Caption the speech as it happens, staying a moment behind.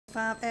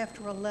5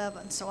 after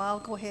 11, so I'll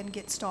go ahead and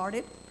get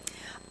started.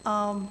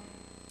 I'm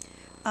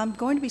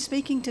going to be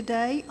speaking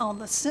today on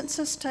the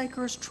census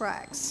takers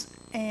tracts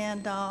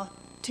and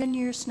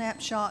 10-year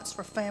snapshots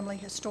for family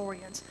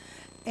historians.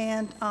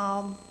 And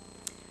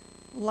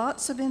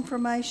lots of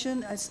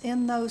information is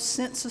in those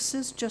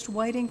censuses, just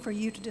waiting for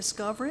you to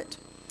discover it.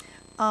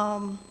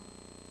 And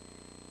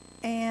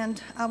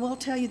I will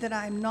tell you that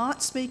I'm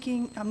not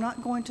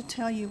going to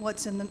tell you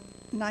what's in the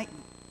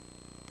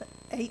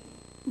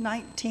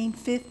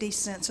 1950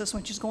 census,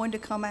 which is going to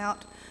come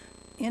out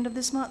end of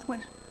this month,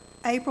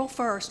 April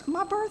 1st,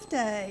 my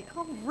birthday.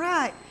 All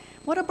right,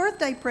 what a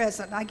birthday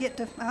present.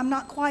 I'm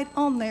not quite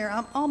on there.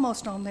 I'm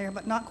almost on there,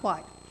 but not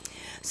quite.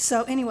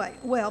 So anyway,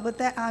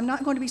 I'm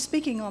not going to be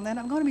speaking on that.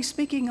 I'm going to be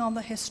speaking on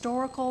the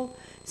historical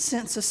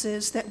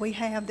censuses that we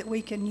have that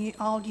we can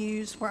all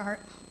use when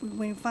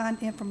we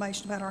find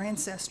information about our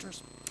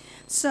ancestors.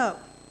 So,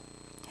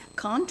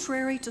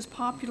 contrary to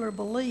popular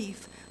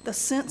belief, the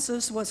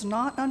census was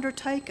not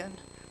undertaken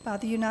by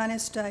the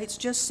United States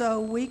just so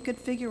we could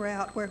figure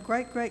out where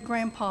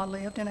great-great-grandpa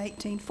lived in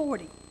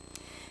 1840.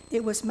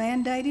 It was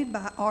mandated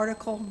by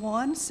Article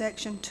 1,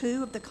 Section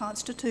 2 of the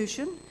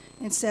Constitution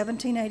in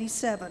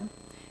 1787,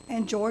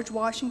 and George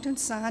Washington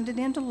signed it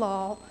into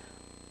law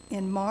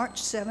in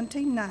March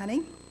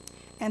 1790,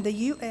 and the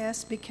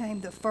U.S.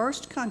 became the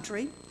first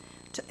country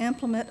to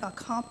implement a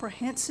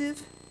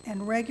comprehensive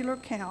and regular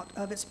count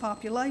of its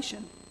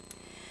population.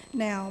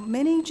 Now,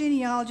 many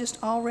genealogists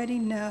already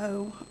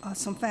know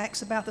some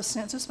facts about the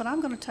census, but I'm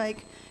going to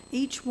take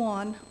each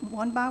one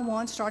by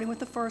one, starting with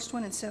the first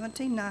one in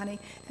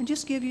 1790, and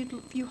just give you a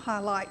few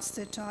highlights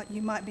that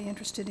you might be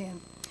interested in.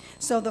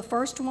 So the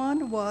first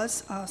one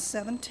was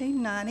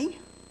 1790.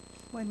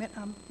 Wait a minute,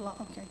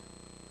 okay.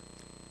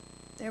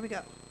 There we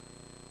go.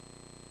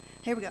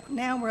 Here we go.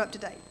 Now we're up to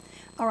date.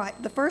 All right,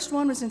 the first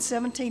one was in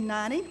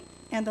 1790,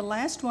 and the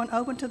last one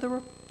open to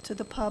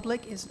the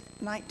public is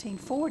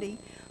 1940.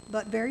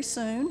 But very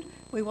soon,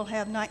 we will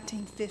have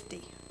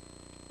 1950.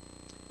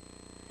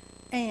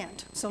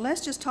 And so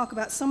let's just talk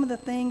about some of the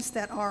things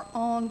that are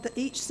on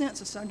each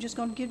census. I'm just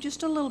going to give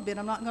just a little bit.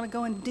 I'm not going to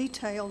go in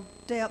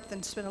depth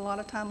and spend a lot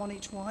of time on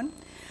each one.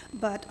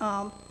 But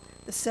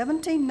the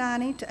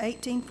 1790 to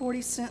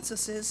 1840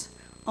 censuses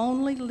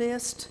only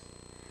list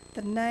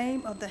the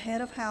name of the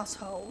head of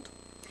household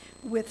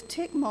with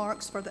tick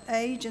marks for the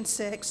age and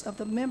sex of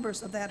the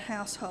members of that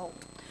household.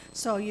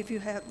 So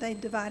they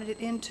divided it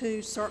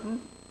into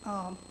certain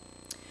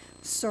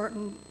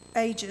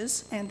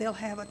ages, and they'll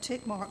have a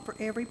tick mark for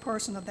every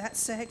person of that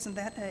sex and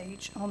that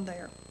age on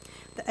there.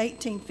 The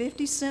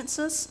 1850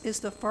 census is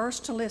the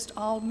first to list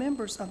all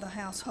members of the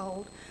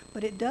household,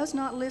 but it does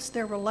not list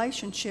their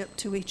relationship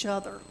to each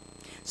other.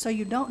 So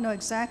you don't know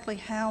exactly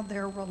how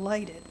they're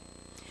related.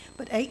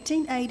 But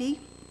 1880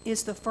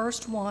 is the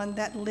first one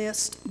that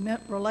lists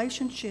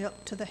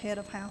relationship to the head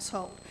of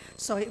household.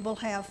 So it will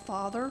have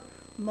father,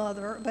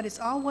 mother, but it's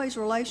always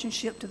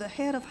relationship to the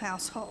head of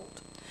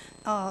household.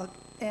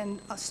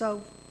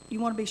 So you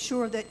want to be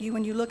sure that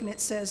when you look and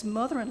it says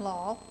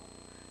mother-in-law,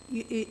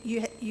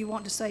 you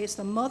want to say it's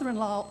the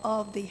mother-in-law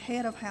of the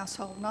head of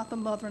household, not the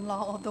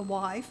mother-in-law of the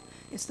wife.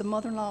 It's the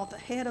mother-in-law of the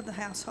head of the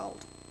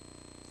household.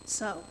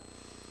 So,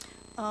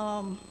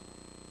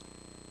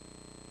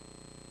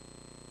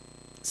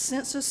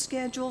 census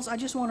schedules.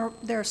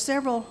 There are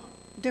several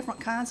different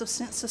kinds of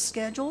census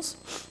schedules.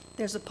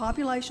 There's a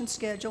population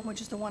schedule,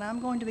 which is the one I'm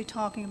going to be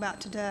talking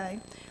about today.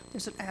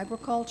 There's an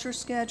agriculture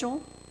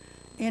schedule,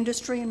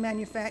 industry and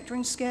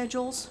manufacturing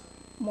schedules,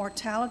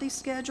 mortality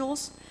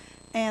schedules,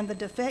 and the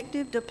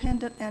defective,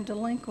 dependent, and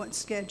delinquent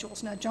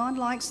schedules. Now, John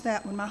likes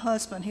that one, my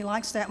husband. He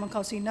likes that one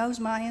because he knows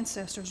my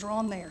ancestors are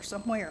on there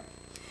somewhere.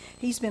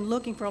 He's been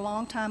looking for a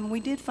long time, and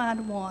we did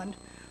find one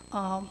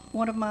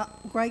of my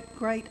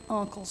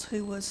great-great-uncles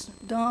who was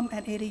dumb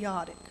and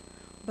idiotic.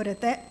 But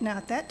at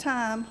that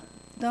time,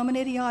 dumb and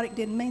idiotic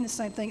didn't mean the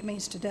same thing it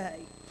means today.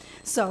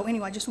 So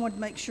anyway, I just wanted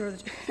to make sure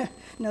that you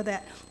know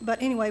that.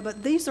 But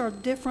these are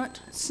different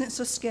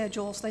census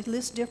schedules. They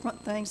list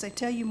different things. They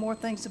tell you more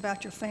things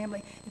about your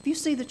family. If you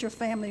see that your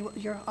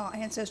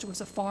ancestor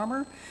was a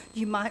farmer,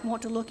 you might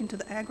want to look into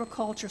the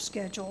agriculture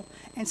schedule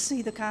and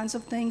see the kinds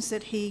of things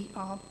that he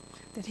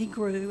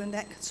grew and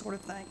that sort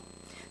of thing.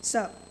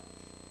 So,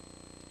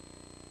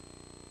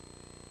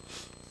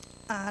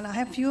 and I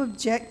have a few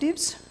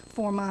objectives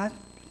for my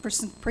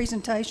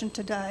presentation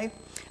today.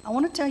 I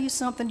want to tell you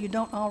something you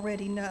don't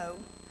already know.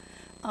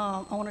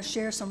 I want to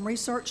share some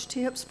research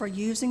tips for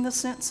using the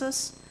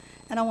census,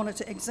 and I wanted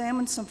to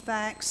examine some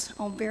facts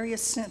on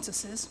various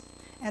censuses.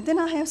 And then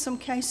I have some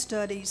case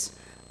studies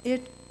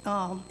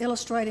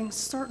illustrating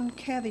certain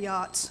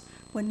caveats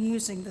when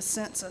using the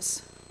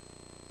census.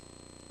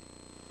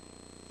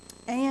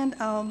 And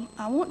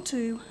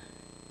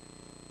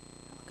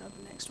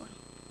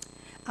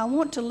I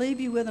want to leave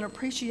you with an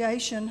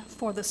appreciation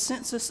for the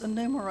census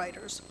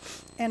enumerators.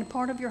 And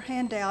part of your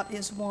handout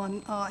is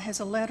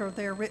has a letter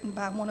there written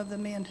by one of the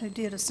men who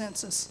did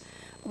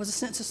was a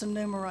census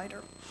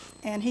enumerator.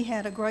 And he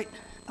had a great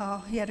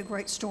he had a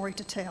great story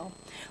to tell.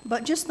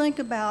 But just think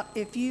about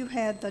if you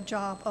had the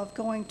job of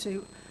going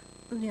to,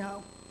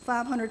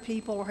 500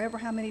 people or however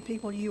how many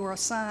people you were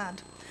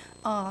assigned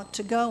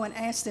to go and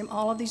ask them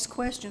all of these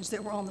questions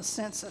that were on the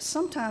census.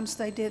 Sometimes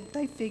they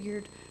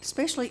figured,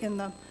 especially in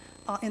the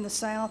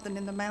South and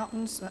in the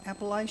mountains,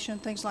 Appalachian,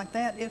 things like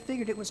that, it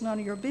figured it was none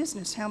of your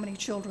business how many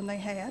children they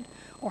had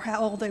or how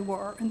old they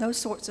were and those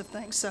sorts of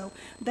things. So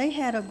they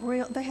had a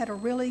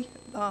really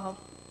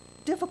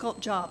difficult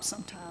job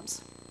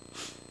sometimes.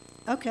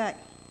 Okay,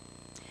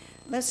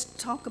 let's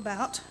talk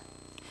about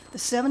the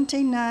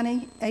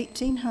 1790,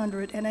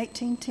 1800, and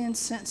 1810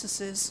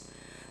 censuses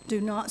do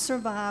not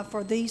survive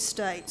for these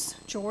states: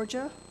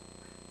 Georgia,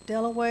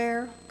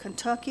 Delaware,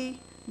 Kentucky,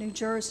 New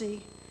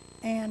Jersey,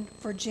 and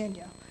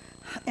Virginia.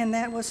 And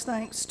that was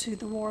thanks to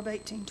the War of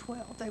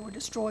 1812. They were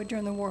destroyed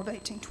during the War of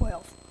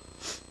 1812.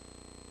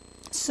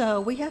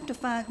 So we have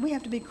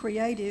to be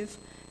creative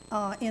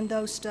in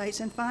those states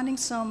and finding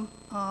some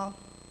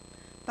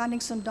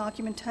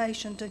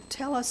documentation to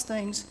tell us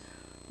things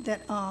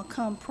that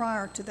come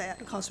prior to that,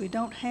 because we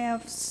don't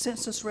have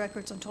census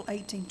records until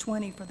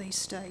 1820 for these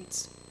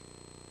states.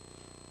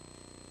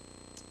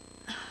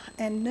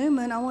 And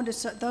Newman, I wanted to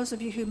say, those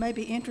of you who may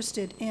be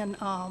interested in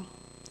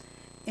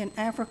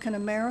African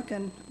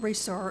American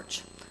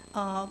research,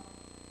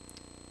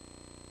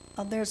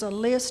 there's a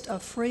list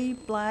of free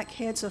black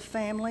heads of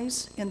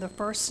families in the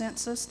first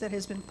census that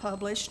has been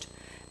published,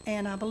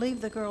 and I believe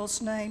the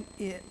girl's name,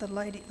 the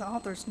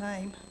author's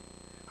name,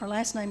 her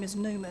last name is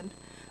Newman,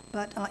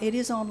 but it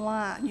is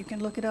online. You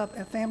can look it up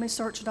at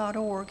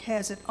FamilySearch.org.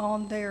 Has it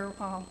on their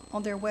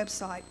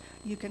website.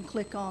 You can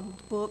click on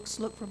books,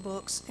 look for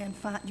books, and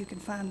you can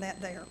find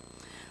that there,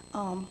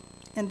 and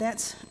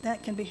that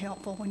can be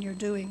helpful when you're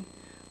doing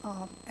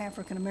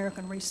African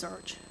American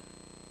research.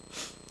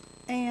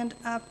 And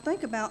I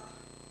think about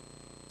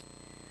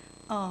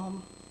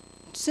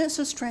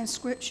census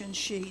transcription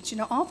sheets.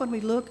 Often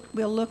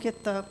we'll look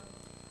at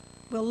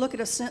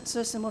a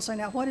census and we'll say,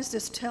 now what is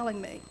this telling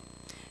me?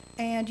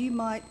 And you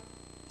might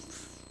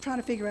try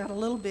to figure out a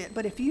little bit.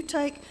 But if you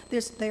take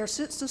this, there are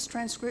census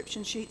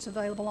transcription sheets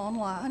available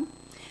online,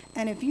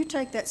 and if you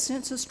take that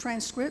census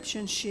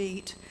transcription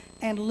sheet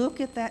and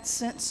look at that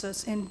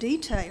census in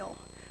detail,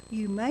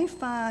 you may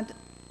find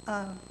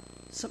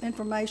some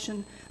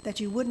information that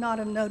you would not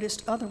have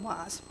noticed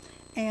otherwise.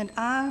 And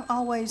I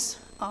always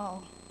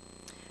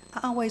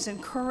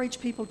encourage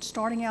people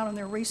starting out in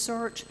their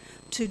research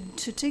to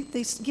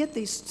get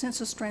these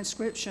census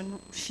transcription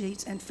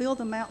sheets and fill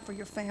them out for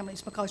your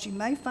families, because you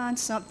may find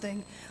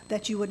something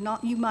that you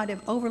might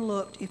have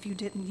overlooked if you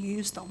didn't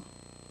use them.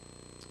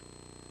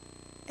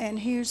 And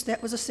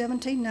that was a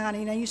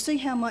 1790. Now you see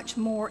how much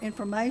more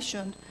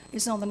information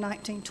is on the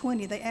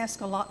 1920. They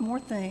ask a lot more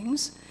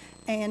things,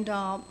 and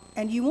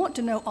you want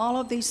to know all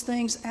of these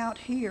things out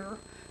here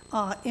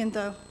in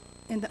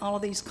all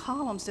of these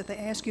columns that they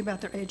ask you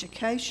about their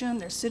education,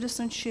 their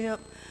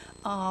citizenship,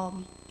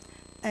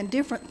 and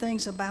different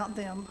things about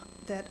them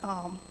that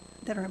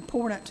are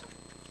important,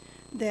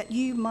 that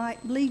you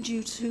might lead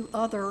you to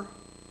other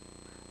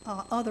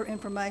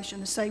information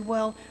to say,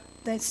 well,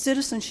 their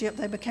citizenship,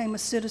 they became a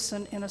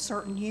citizen in a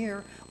certain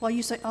year. Well,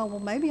 you say, oh, well,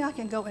 maybe I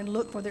can go and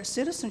look for their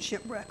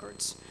citizenship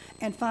records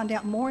and find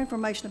out more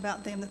information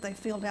about them that they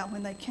filled out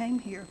when they came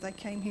here. If they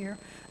came here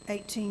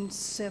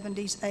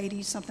 1870s,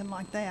 80s, something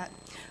like that.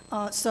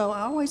 So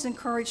I always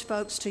encourage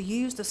folks to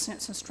use the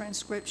census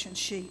transcription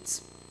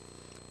sheets.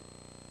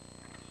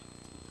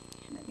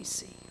 Let me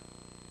see.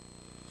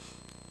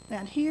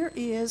 Now here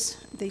is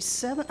the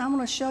I'm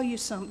going to show you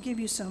give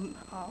you some,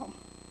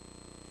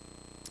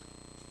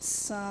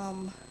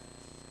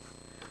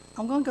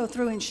 I'm going to go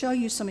through and show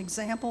you some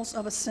examples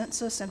of a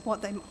census and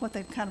what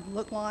they kind of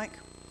look like.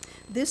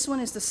 This one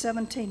is the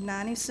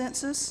 1790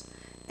 census,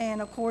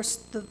 and of course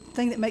the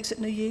thing that makes it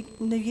unique.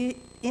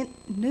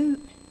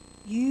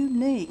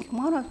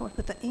 Why don't I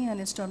put the N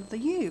instead of the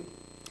U?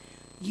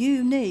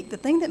 Unique. The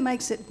thing that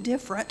makes it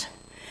different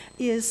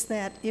is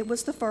that it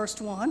was the first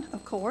one,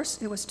 of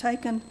course. It was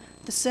taken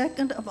the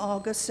 2nd of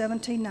August,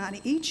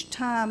 1790. Each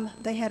time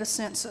they had a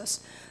census,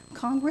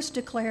 Congress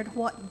declared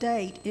what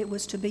date it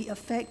was to be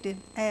effective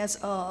as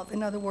of.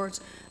 In other words,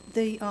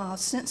 the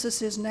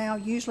censuses now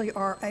usually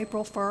are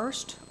April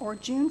 1st or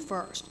June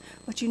 1st.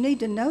 But you need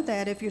to know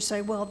that if you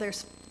say, well,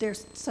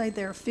 say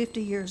they're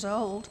 50 years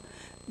old.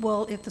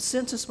 Well, if the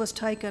census was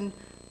taken,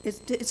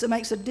 it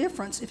makes a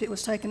difference if it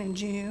was taken in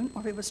June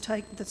or if it was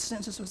the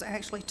census was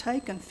actually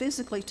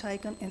physically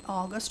taken in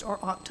August or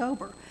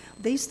October.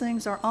 These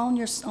things are on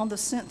the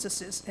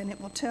censuses, and it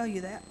will tell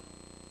you that.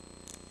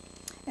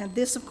 And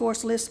this, of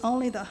course, lists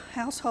only the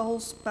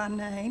households by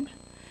name,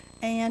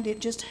 and it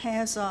just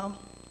has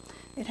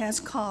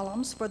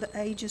columns for the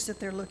ages that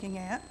they're looking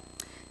at.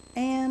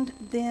 And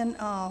then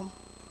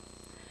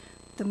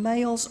the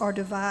males are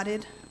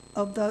divided.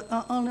 On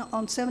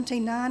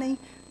 1790,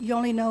 you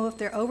only know if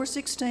they're over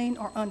 16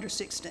 or under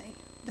 16.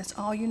 That's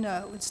all you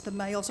know. It's the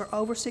males are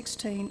over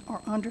 16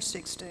 or under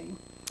 16.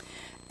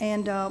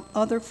 And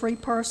other free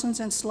persons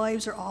and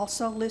slaves are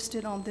also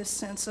listed on this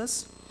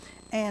census.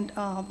 And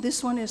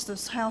this one is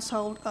this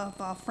household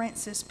of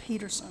Francis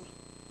Peterson.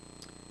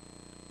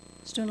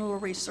 Just doing a little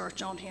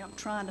research on him,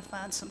 trying to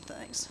find some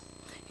things.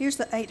 Here's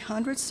the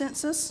 800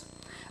 census.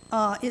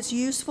 It's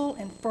useful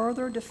in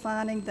further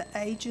defining the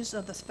ages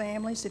of the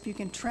families. If you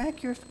can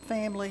track your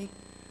family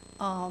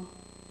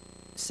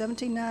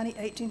 1790,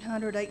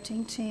 1800,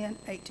 1810,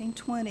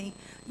 1820,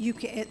 you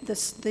can,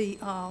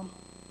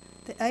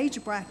 the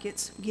age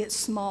brackets get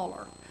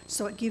smaller.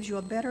 So it gives you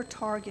a better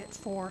target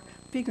for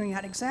figuring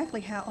out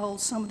exactly how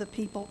old some of the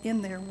people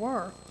in there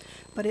were.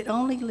 But it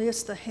only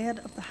lists the head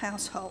of the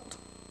household.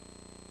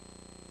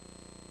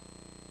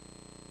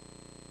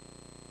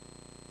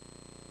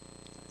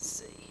 Let's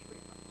see.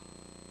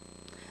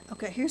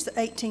 Okay, here's the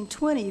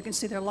 1820. You can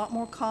see there are a lot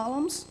more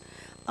columns.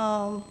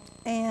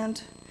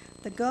 And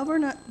the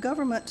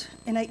government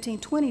in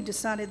 1820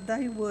 decided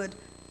they would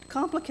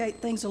complicate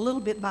things a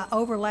little bit by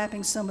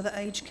overlapping some of the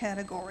age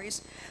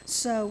categories.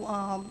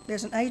 So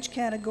there's an age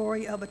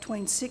category of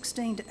between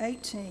 16 to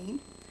 18,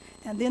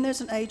 and then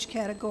there's an age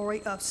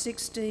category of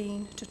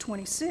 16 to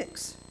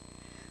 26.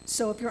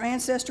 So if your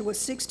ancestor was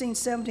 16,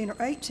 17, or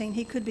 18,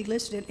 he could be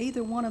listed in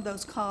either one of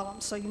those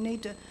columns. So you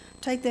need to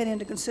take that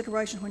into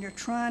consideration when you're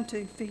trying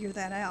to figure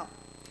that out.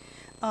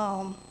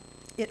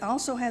 It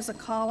also has a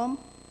column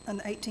in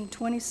the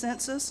 1820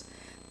 census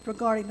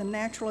regarding the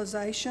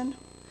naturalization.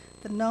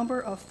 The number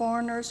of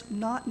foreigners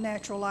not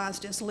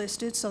naturalized is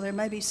listed, so there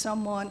may be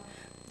someone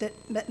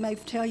that may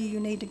tell you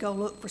need to go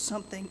look for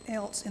something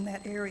else in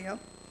that area.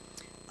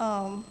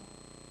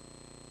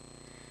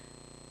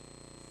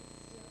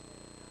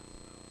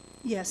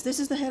 Yes, this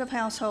is the head of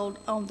household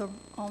on the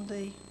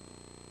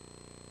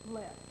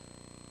left.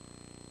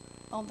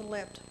 On the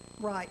left,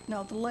 right,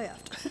 no, the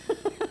left.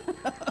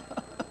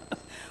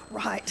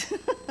 Right.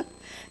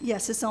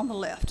 Yes, it's on the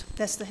left.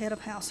 That's the head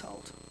of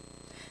household.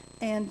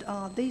 And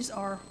these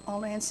are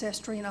on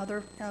Ancestry and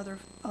other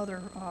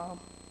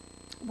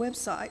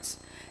websites.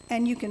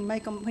 And you can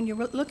make them, when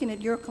you're looking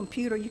at your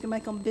computer, you can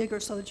make them bigger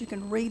so that you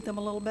can read them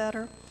a little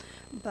better.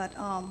 But,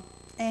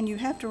 and you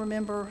have to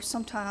remember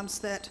sometimes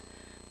that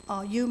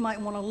you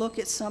might want to look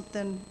at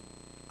something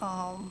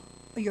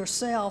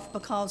yourself,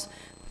 because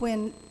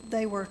when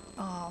they were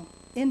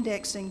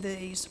indexing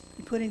these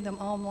and putting them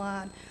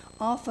online,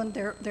 often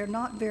they're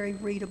not very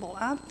readable.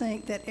 I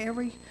think that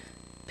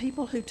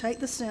people who take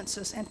the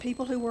census and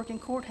people who work in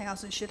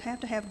courthouses should have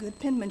to have good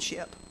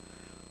penmanship,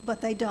 but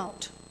they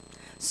don't.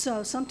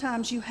 So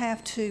sometimes you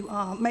have to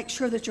make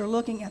sure that you're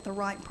looking at the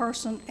right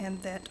person,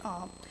 and that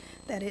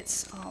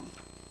it's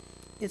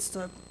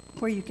the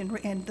where you can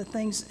and the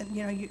things,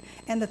 and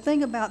and the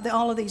thing about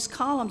all of these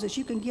columns is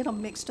you can get them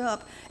mixed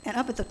up. And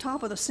up at the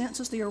top of the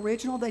census, the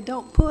original, they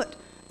don't put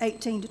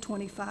 18 to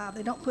 25.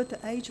 They don't put the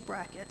age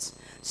brackets.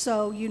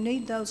 So you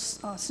need those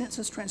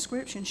census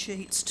transcription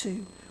sheets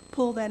to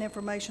pull that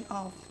information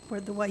off where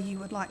the way you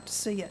would like to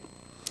see it.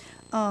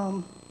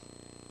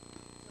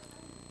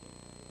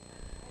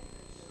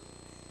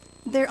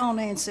 They're on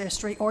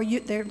Ancestry, or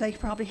they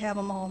probably have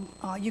them on,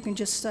 you can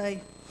just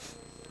say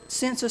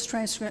census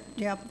transcript,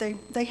 yeah,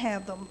 they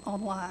have them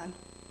online.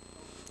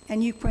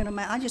 And you print them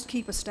out. I just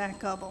keep a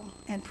stack of them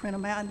and print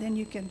them out, and then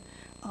you can,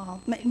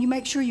 you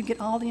make sure you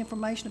get all the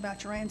information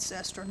about your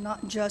ancestor,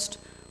 not just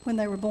when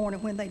they were born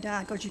and when they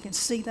died, because you can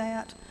see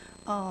that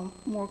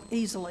more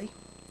easily.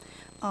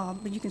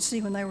 But you can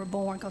see when they were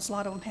born, because a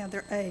lot of them have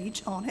their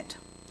age on it.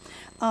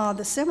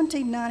 The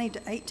 1790 to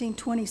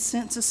 1820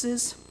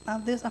 censuses, I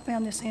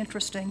found this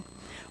interesting,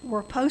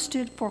 were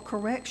posted for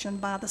correction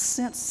by the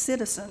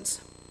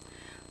citizens.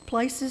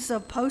 Places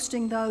of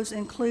posting those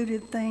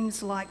included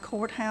things like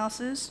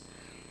courthouses,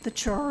 the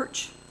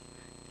church,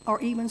 or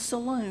even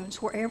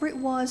saloons. Wherever it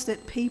was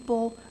that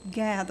people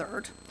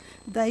gathered,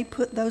 they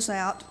put those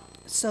out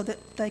so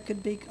that they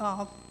could be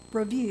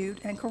reviewed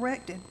and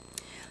corrected.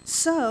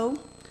 So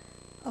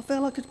a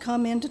fellow could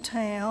come into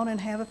town and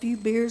have a few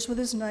beers with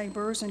his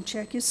neighbors and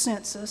check his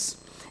census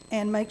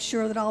and make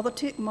sure that all the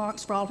tick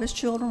marks for all of his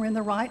children were in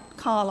the right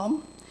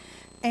column,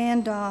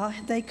 and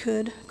they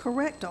could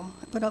correct them.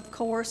 But of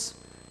course,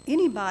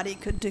 anybody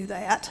could do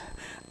that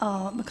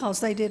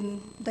because they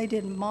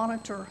didn't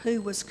monitor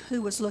who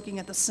was looking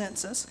at the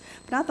census.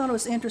 But I thought it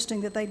was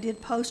interesting that they did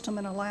post them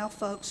and allow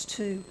folks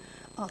to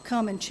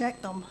come and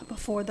check them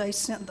before they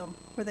sent them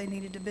where they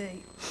needed to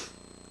be.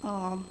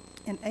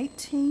 In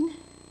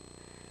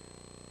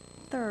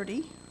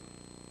 1830,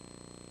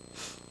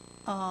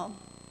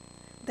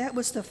 that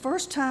was the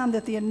first time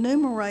that the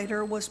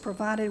enumerator was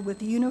provided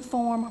with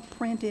uniform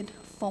printed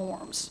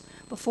forms.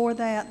 Before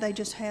that, they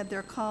just had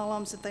their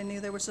columns that they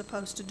knew they were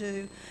supposed to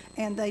do,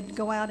 and they'd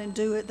go out and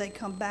do it. They'd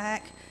come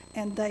back,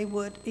 and they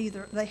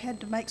had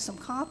to make some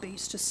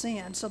copies to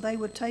send. So they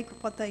would take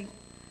what they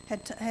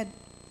had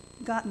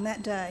gotten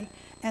that day,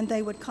 and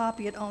they would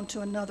copy it onto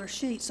another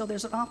sheet. So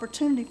there's an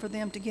opportunity for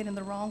them to get in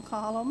the wrong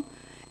column.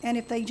 And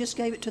if they just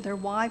gave it to their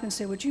wife and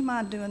said, "Would you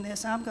mind doing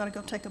this? I'm going to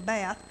go take a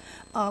bath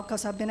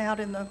because I've been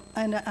out in the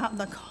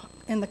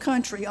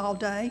country all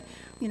day,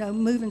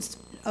 moving,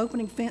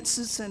 opening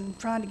fences and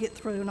trying to get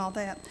through and all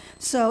that."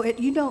 So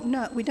we don't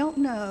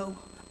know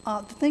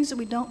The things that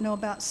we don't know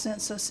about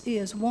census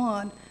is,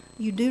 one,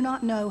 you do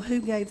not know who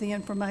gave the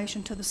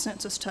information to the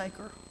census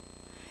taker.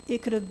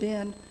 It could have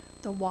been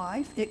the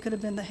wife, it could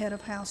have been the head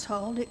of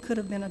household, it could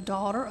have been a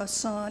daughter, a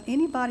son,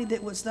 anybody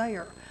that was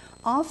there.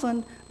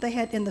 Often they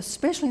had,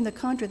 especially in the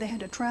country, they had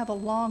to travel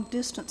long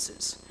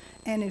distances.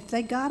 And if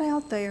they got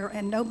out there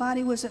and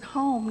nobody was at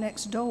home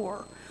next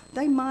door,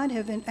 they might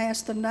have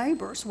asked the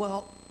neighbors,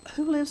 well,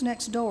 who lives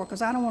next door?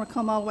 Because I don't want to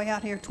come all the way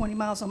out here 20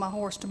 miles on my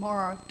horse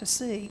tomorrow to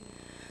see.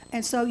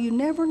 And so you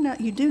never know,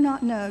 you do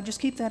not know, just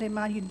keep that in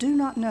mind, you do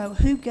not know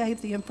who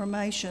gave the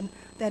information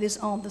that is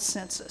on the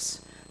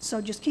census. So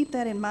just keep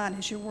that in mind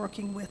as you're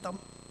working with them.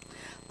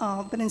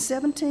 But in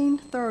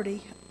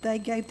 1730, they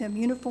gave them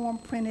uniform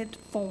printed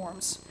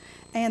forms,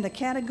 and the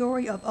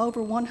category of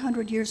over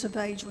 100 years of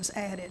age was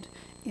added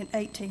in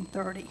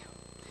 1830.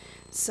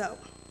 So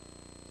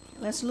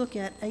let's look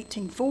at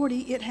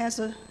 1840. It has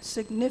a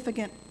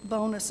significant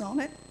bonus on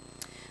it.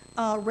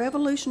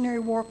 Revolutionary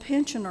War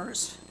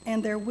pensioners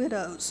and their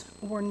widows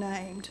were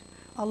named,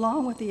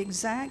 along with the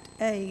exact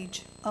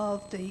age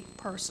of the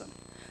person.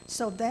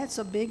 So that's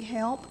a big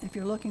help if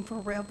you're looking for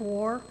Rev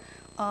War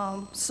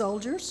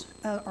soldiers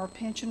or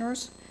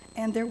pensioners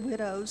and their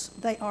widows.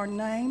 They are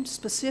named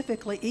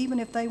specifically, even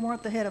if they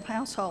weren't the head of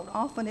household.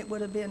 Often it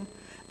would have been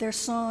their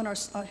son or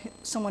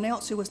someone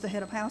else who was the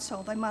head of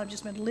household. They might have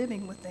just been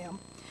living with them.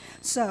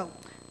 So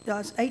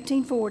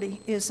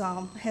 1840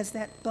 has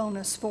that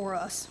bonus for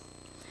us.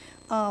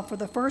 For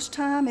the first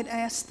time, it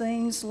asks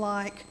things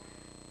like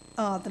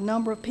the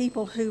number of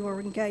people who are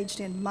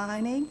engaged in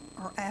mining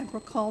or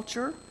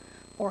agriculture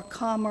or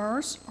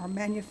commerce or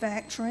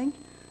manufacturing,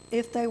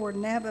 if they were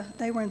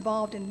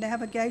involved in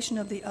navigation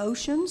of the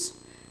oceans,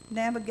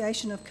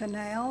 navigation of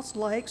canals,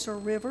 lakes, or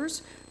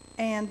rivers,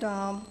 and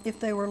if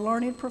they were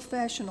learned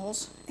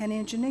professionals and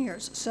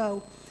engineers.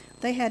 So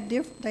they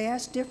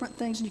asked different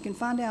things, and you can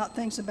find out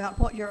things about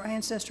what your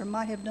ancestor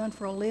might have done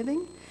for a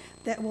living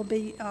that will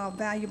be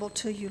valuable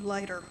to you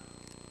later.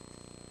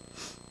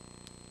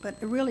 But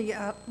really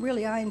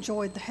I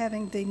enjoyed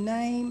having the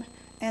name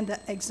and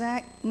the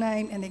exact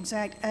name and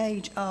exact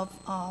age of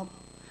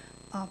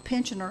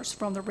pensioners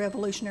from the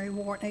Revolutionary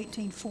War in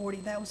 1840.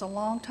 That was a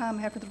long time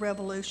after the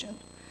Revolution.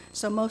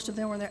 So most of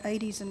them were in their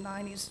 80s and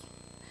 90s,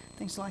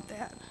 things like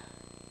that.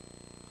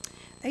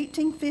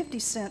 1850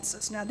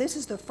 census. Now this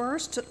is the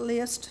first to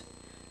list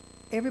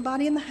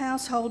everybody in the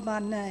household by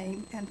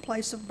name and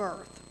place of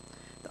birth.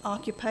 The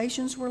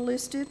occupations were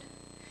listed,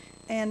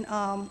 and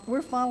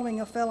we're following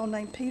a fellow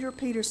named Peter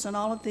Peterson.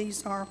 All of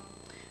these are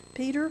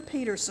Peter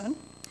Peterson,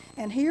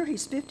 and here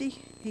he's 50.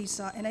 He's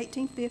in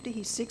 1850.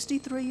 He's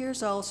 63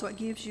 years old, so it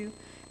gives you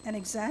an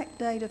exact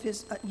date of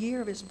his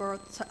year of his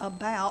birth,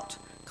 about,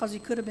 because he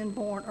could have been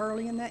born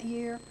early in that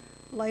year,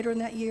 later in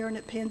that year, and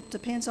it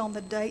depends on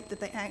the date that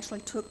they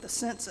actually took the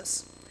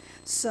census.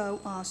 So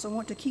I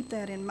want to keep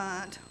that in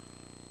mind.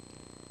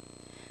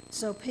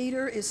 So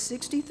Peter is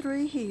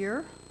 63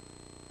 here,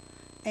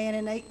 and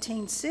in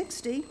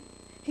 1860,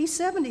 he's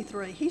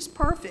 73. He's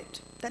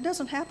perfect. That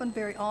doesn't happen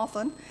very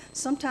often.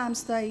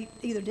 Sometimes they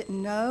either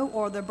didn't know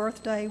or their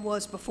birthday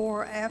was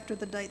before or after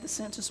the date the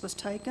census was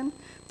taken,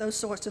 those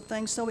sorts of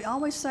things. So we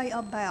always say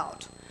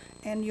about,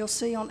 and you'll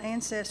see on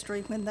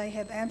Ancestry when they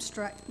have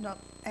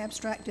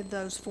abstracted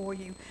those for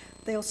you,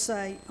 they'll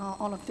say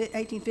on a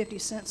 1850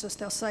 census,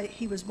 they'll say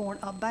he was born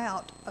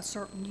about a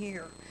certain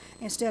year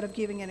instead of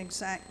giving an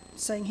exact,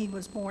 saying he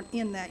was born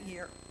in that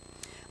year.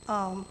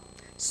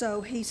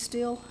 So he's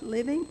still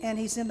living, and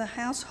he's in the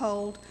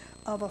household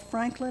of a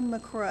Franklin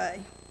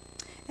McRae,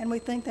 and we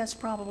think that's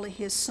probably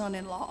his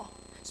son-in-law.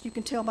 So you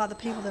can tell by the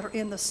people that are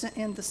in the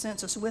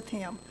census with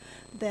him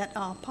that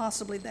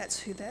possibly that's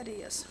who that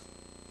is.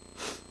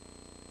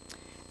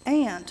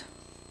 And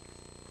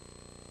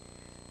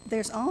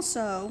there's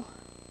also,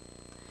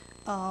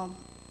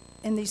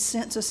 in these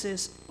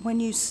censuses, when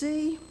you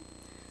see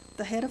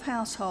the head of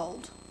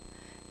household,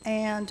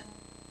 and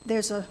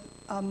there's a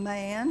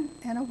man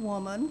and a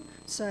woman,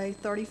 say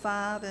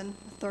 35 and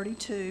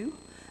 32,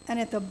 and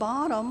at the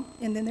bottom,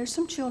 and then there's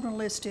some children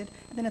listed,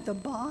 and then at the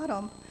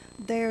bottom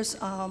there's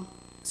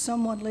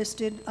someone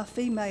listed, a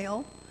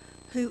female,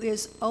 who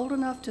is old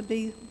enough to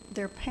be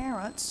their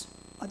parents,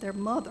 or their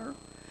mother,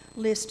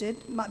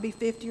 listed, might be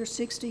 50 or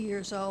 60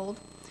 years old.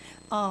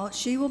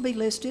 She will be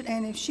listed,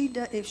 and if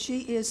she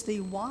is the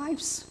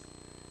wife's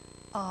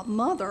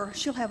mother,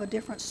 she'll have a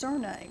different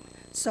surname.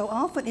 So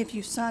often if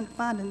you find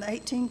in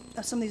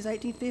some of these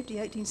 1850,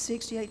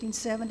 1860,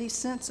 1870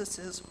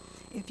 censuses,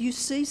 if you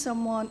see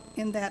someone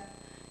in that,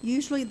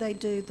 usually they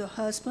do the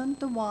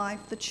husband, the wife,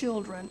 the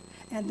children,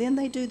 and then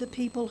they do the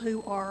people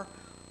who are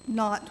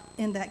not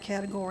in that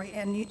category.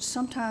 And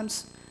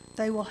sometimes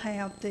they will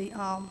have a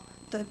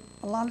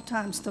lot of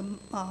times the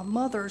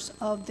mothers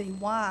of the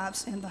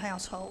wives in the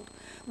household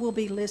will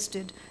be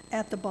listed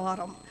at the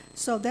bottom.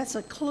 So that's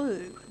a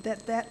clue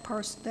that that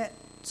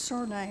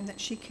surname that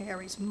she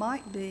carries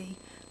might be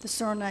the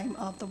surname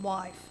of the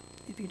wife,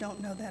 if you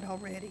don't know that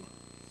already.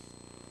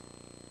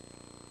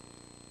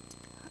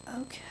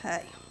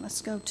 Okay,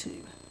 let's go to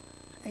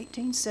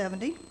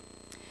 1870.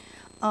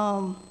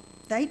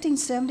 The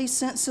 1870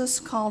 census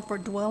called for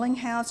dwelling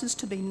houses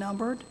to be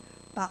numbered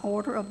by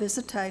order of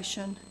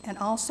visitation, and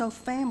also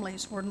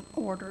families were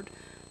ordered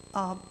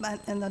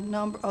in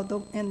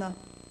the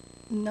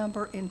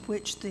number in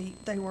which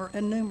they were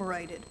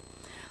enumerated.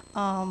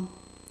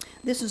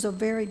 This is a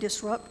very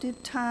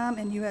disruptive time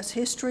in U.S.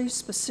 history,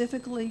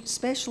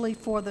 especially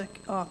for the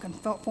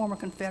former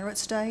Confederate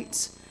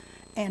states,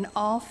 and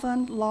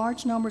often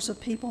large numbers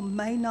of people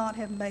may not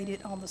have made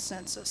it on the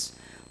census.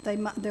 There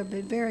have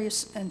been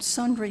various and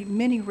sundry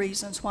many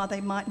reasons why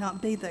they might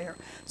not be there.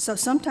 So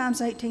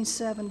sometimes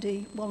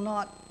 1870 will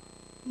not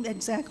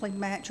exactly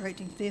match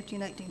 1850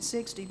 and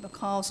 1860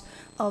 because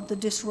of the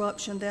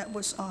disruption that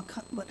was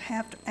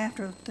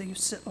after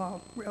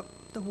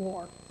the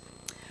war.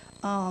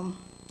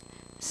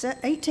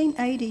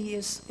 1880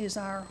 is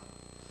our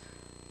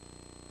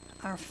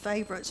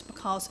favorites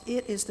because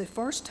it is the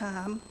first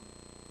time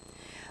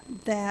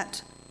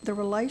that the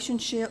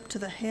relationship to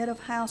the head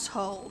of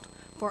household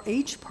for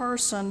each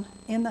person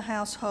in the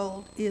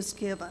household is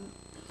given.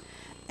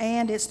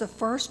 And it's the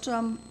first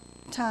time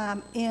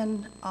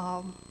in,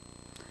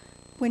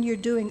 when you're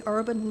doing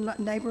urban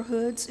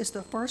neighborhoods, it's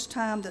the first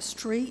time the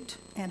street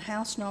and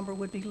house number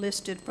would be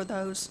listed for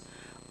those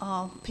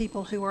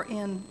people who are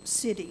in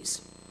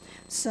cities.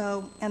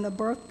 So, and the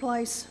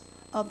birthplace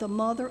of the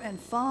mother and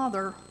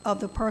father of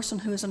the person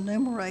who is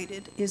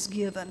enumerated is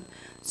given.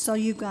 So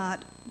you've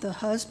got the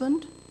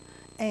husband,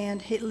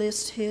 and it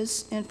lists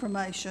his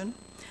information,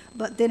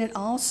 but then it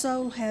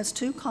also has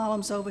two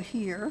columns over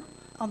here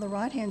on the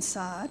right-hand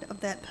side of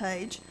that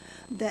page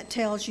that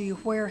tells you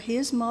where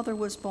his mother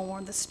was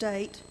born, the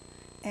state,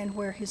 and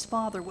where his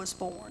father was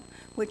born,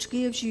 which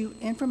gives you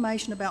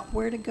information about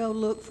where to go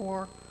look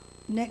for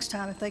next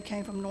time. If they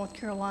came from North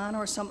Carolina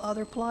or some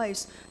other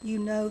place, you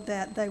know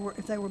that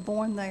if they were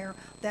born there,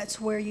 that's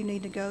where you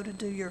need to go to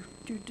do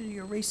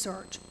your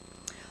research.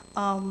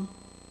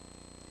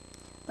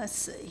 Let's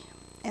see,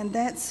 and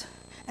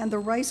the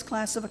race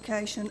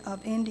classification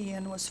of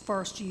Indian was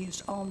first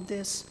used on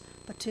this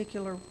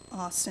particular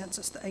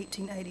census, the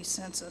 1880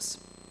 census.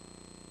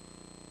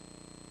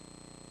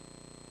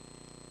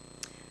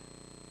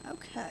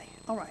 Okay,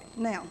 all right.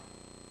 Now,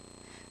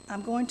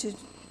 I'm going to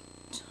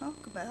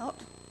talk about.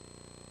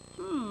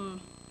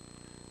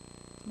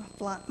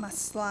 My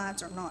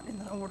slides are not in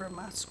the order of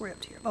my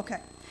script here. Okay,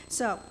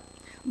 so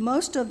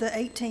most of the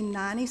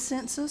 1890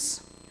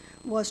 census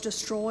was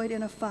destroyed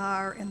in a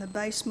fire in the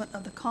basement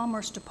of the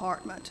Commerce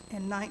Department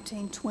in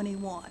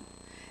 1921,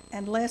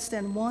 and less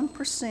than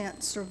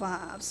 1%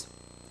 survives,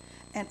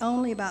 and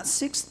only about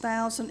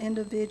 6,000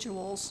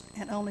 individuals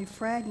and only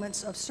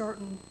fragments of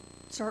certain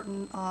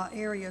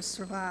areas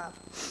survive.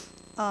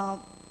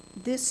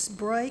 This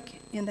break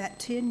in that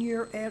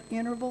 10-year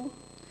interval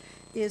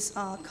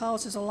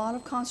causes a lot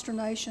of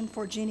consternation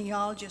for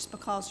genealogists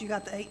because you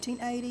got the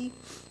 1880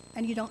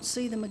 and you don't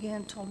see them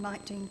again until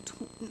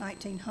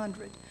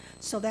 1900.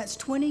 So that's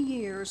 20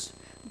 years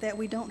that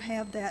we don't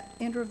have that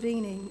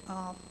intervening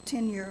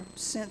 10-year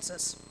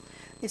census.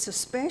 It's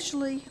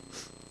especially,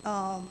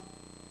 I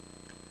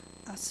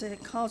said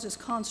it causes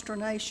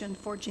consternation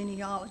for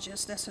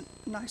genealogists. That's a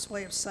nice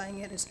way of saying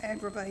it. It's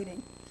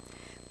aggravating.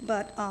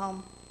 But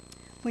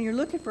when you're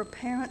looking for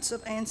parents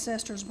of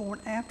ancestors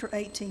born after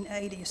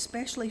 1880,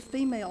 especially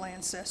female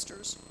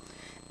ancestors,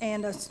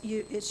 and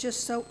it's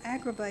just so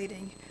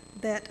aggravating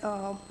that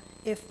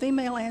if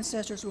female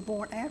ancestors were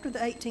born after the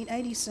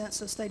 1880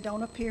 census, they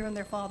don't appear in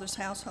their father's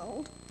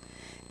household.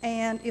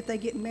 And if they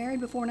get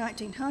married before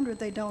 1900,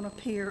 they don't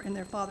appear in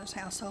their father's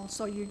household.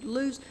 So you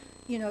lose,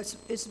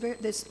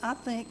 I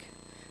think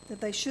that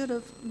they should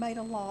have made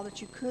a law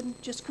that you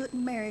couldn't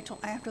marry till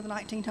after the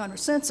 1900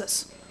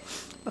 census.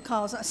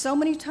 Because so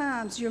many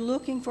times you're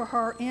looking for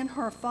her in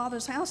her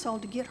father's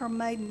household to get her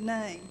maiden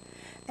name.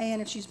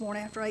 And if she's born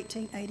after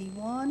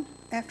 1881,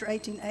 after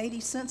 1880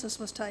 census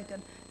was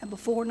taken, and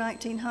before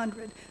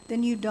 1900,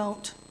 then you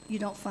don't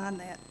find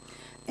that.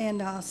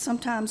 And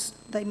sometimes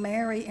they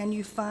marry and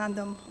you find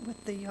them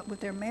with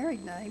their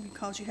married name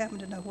because you happen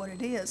to know what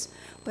it is.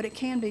 But it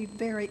can be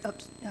very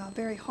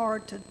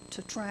hard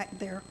to track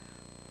their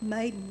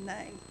maiden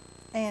name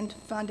and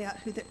find out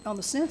on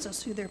the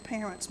census who their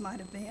parents might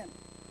have been.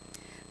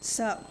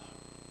 So,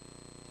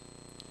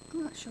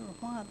 I'm not sure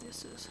why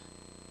this is.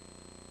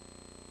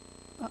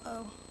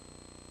 Uh-oh.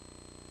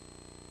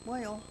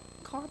 Well,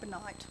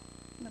 carbonite.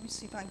 Let me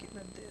see if I can get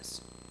rid of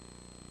this.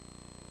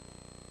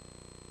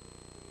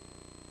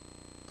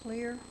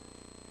 Clear.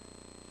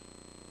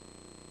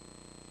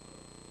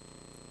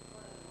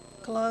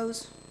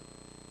 Close.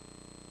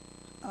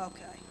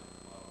 Okay.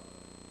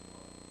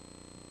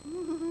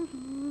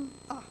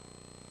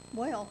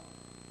 Well,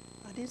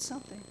 I did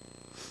something.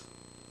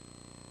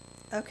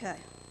 Okay.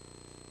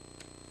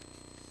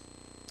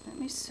 Let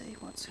me see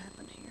what's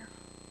happened here.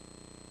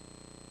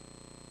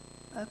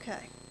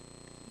 Okay.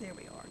 There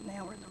we are.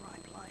 Now we're in the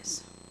right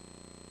place.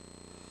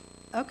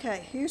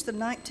 Okay, here's the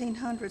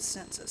 1900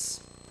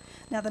 census.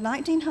 Now the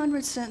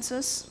 1900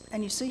 census,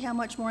 and you see how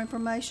much more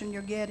information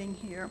you're getting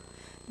here,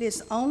 it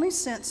is the only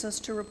census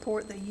to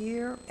report the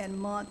year and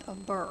month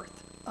of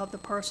birth. of the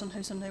person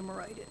who's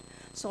enumerated.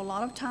 So a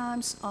lot of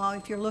times,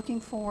 if you're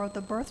looking for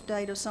the birth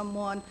date of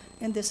someone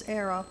in this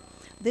era,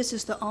 this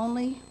is the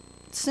only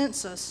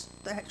census,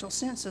 the actual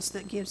census,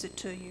 that gives it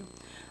to you.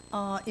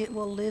 It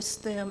will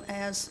list them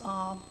as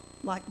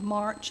like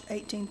March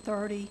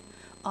 1830,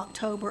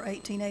 October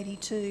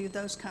 1882,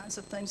 those kinds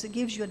of things. It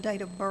gives you a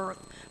date of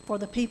birth for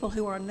the people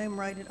who are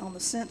enumerated on the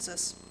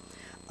census.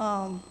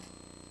 Let's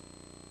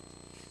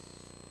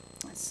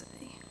see.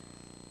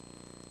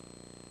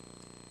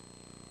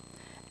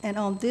 And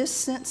on this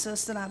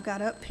census that I've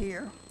got up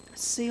here,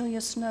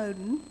 Celia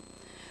Snowden,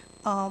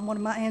 one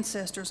of my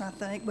ancestors, I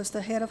think, was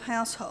the head of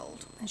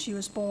household, and she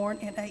was born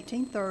in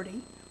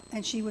 1830,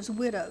 and she was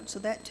widowed. So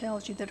that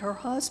tells you that her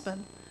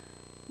husband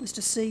was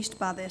deceased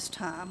by this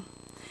time.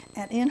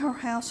 And in her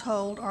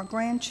household are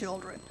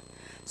grandchildren.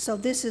 So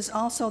this is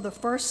also the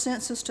first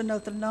census to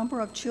note the number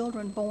of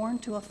children born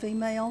to a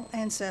female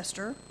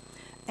ancestor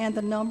and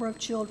the number of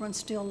children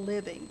still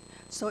living.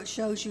 So it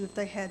shows you if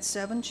they had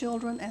 7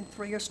 children and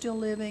 3 are still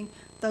living,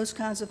 those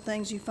kinds of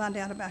things you find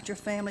out about your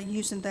family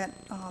using that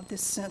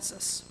this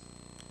census.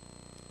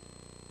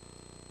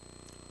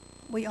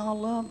 We all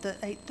love the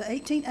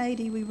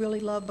 1880 we really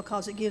love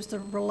because it gives the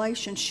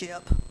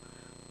relationship.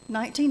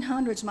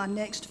 1900 is my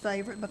next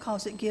favorite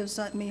because it gives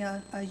me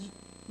a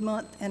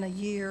month and a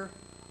year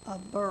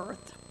of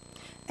birth.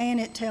 And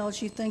it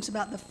tells you things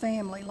about the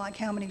family, like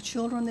how many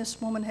children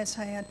this woman has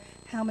had,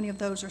 how many of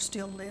those are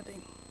still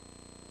living.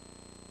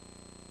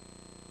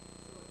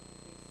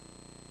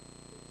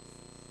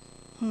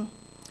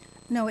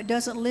 No, it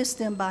doesn't list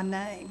them by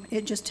name.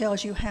 It just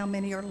tells you how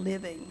many are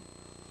living.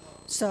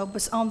 So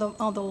but on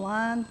the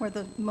line where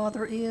the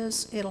mother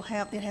is, it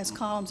has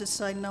columns that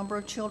say number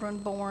of children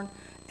born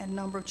and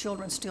number of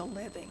children still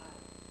living.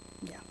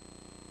 Yeah.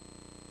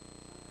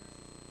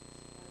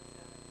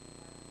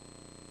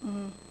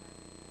 Mm-hmm.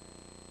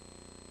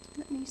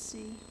 Let me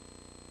see.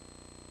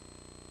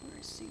 Where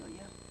is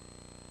Celia?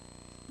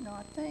 No,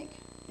 I think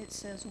it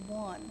says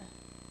 1.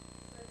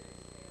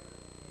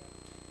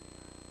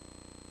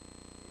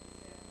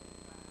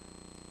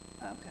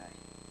 Okay.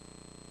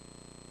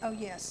 Oh,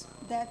 yes,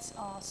 that's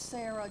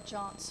Sarah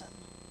Johnson.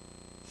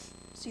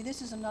 See,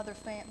 this is another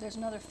there's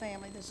another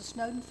family. There's a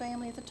Snowden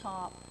family at the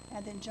top,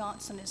 and then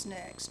Johnson is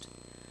next.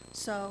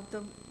 So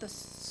the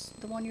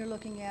one you're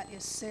looking at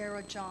is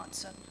Sarah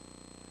Johnson,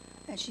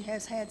 and she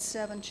has had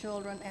 7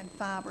 children, and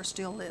 5 are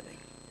still living.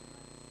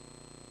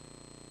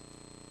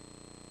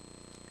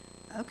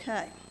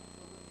 Okay.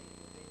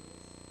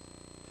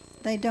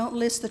 They don't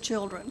list the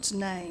children's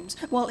names.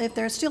 Well, if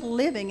they're still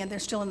living and they're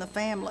still in the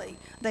family,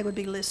 they would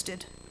be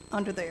listed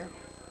under there.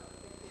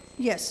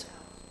 Yes.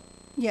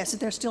 Yes, if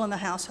they're still in the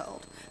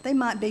household. They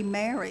might be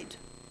married.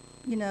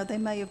 You know, they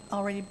may have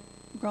already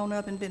grown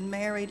up and been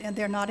married, and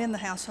they're not in the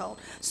household.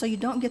 So you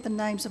don't get the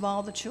names of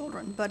all the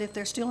children. But if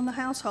they're still in the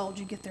household,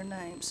 you get their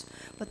names.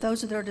 But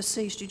those that are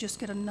deceased, you just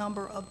get a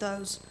number of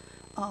those.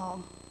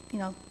 You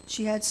know,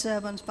 she had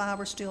 7, 5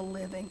 are still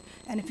living.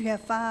 And if you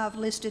have 5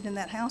 listed in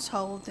that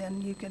household,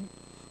 then you can,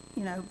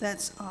 you know,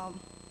 that's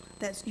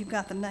you've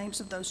got the names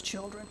of those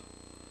children.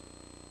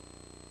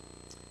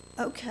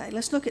 Okay,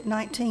 let's look at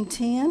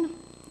 1910.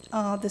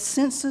 This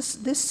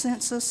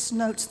census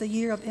notes the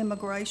year of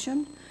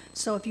immigration.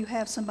 So if you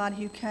have somebody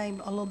who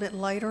came a little bit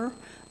later,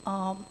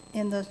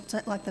 in the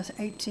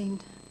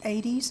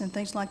 1880s and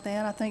things like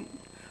that, I think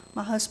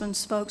my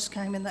husband's folks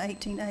came in the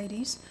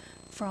 1880s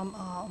from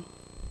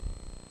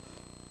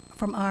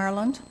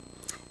Ireland,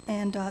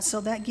 and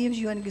so that gives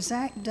you an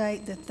exact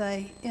date that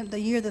the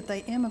year that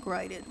they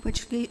immigrated,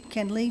 which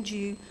gives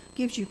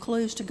you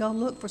clues to go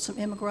look for some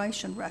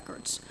immigration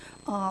records.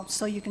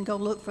 So you can go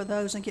look for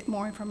those and get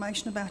more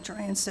information about your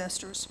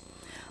ancestors.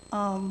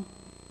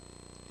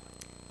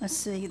 Let's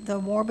see, the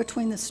war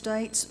between the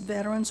states,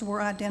 veterans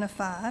were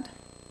identified.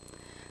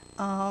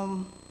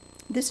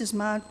 This is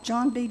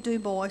John B. Du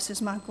Bois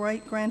is my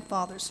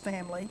great-grandfather's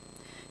family.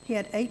 He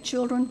had 8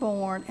 children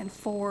born and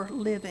 4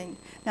 living.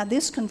 Now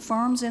this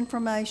confirms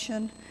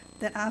information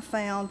that I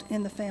found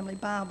in the family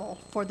Bible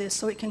for this,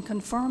 so it can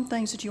confirm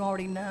things that you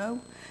already know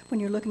when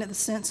you're looking at the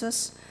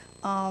census.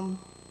 And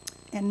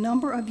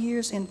number of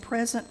years in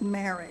present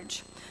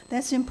marriage.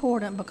 That's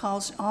important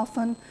because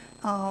often,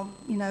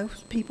 you know,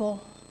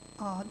 people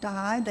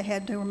died,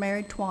 they were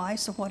married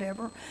twice or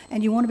whatever,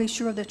 and you want to be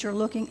sure that you're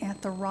looking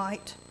at the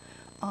right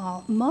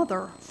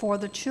mother for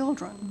the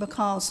children,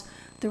 because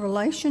the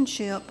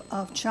relationship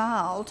of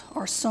child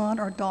or son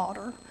or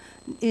daughter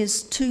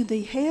is to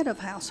the head of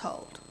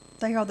household.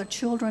 They are the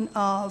children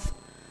of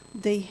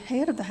the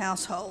head of the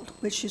household,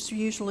 which is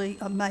usually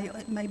a male.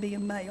 It may be a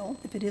male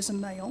if it is a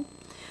male.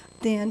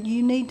 Then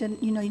you need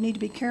to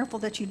be careful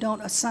that you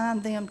don't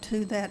assign them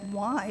to that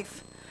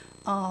wife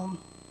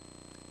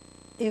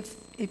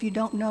if you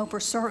don't know for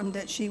certain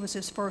that she was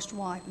his first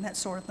wife and that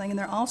sort of thing. And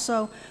they're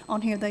also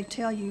on here, they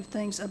tell you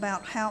things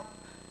about how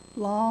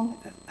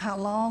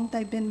long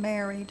they've been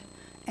married,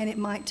 and it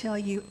might tell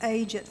you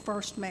age at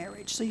first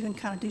marriage, so you can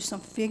kind of do some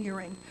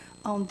figuring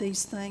on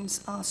these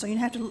things. So you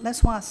have to.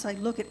 That's why I say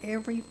look at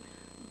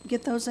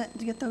get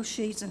those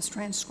sheets and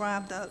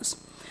transcribe those.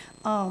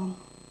 And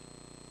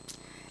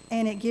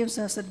it gives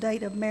us a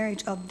date of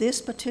marriage of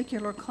this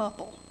particular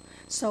couple.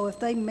 So if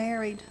they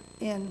married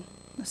in,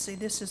 let's see,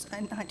 this is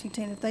in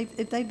 1910,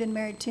 if they've been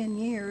married 10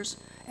 years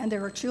and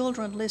there are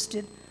children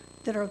listed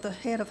that are the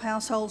head of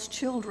household's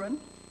children,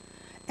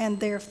 and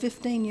they're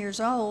 15 years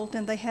old,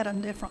 then they had a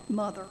different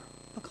mother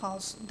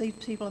because these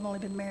people have only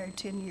been married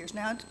 10 years.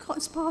 Now,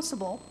 it's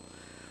possible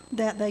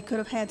that they could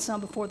have had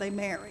some before they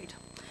married.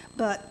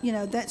 But, you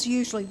know, that's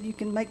usually, you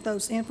can make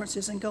those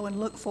inferences and go and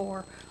look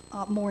for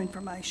more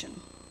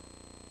information.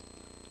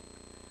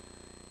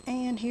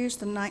 And here's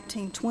the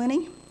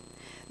 1920.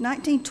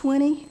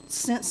 1920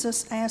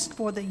 census asked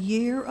for the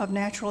year of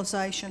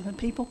naturalization. When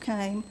people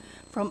came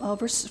from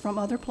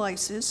other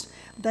places,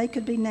 they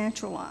could be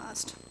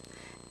naturalized.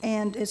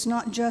 And it's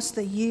not just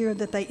the year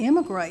that they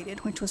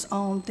immigrated, which was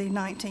on the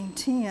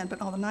 1910,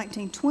 but on the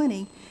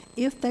 1920,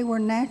 if they were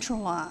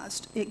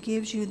naturalized, it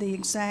gives you the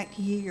exact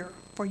year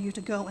for you to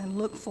go and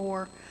look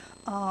for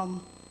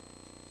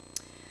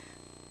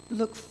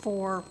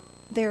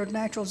their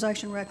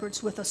naturalization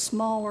records with a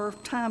smaller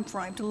time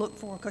frame to look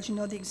for, because you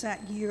know the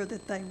exact year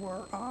that they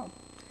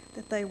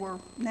were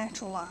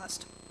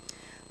naturalized.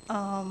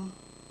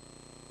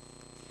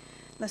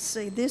 Let's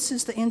see. This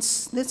is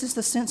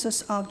the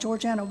census of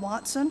Georgiana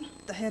Watson.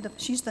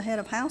 She's the head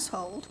of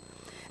household,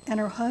 and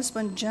her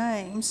husband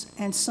James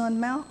and son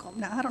Malcolm.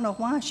 Now I don't know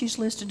why she's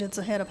listed as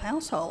the head of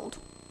household,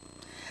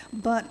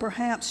 but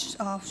perhaps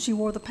she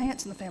wore the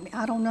pants in the family.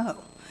 I don't know,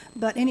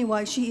 but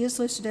anyway, she is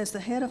listed as the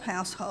head of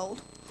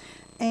household,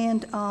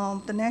 and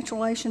the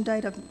naturalization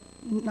date of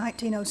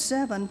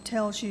 1907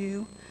 tells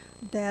you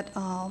that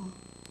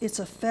it's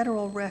a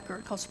federal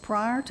record, because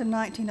prior to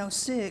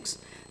 1906.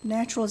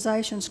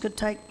 Naturalizations could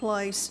take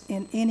place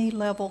in any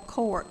level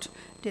court.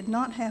 Did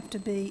not have to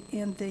be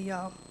in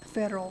the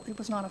federal. It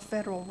was not a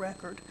federal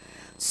record.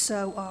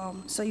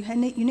 So,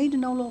 you need to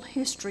know a little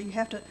history.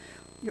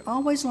 You're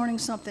always learning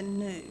something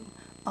new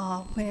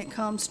when it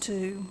comes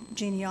to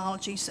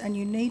genealogies, and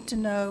you need to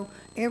know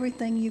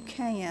everything you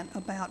can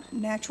about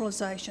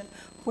naturalization.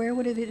 Where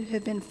would it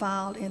have been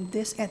filed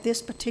at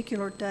this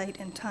particular date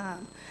and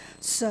time?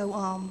 So,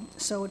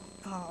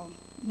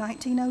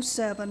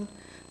 1907.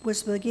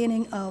 Was the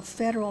beginning of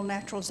federal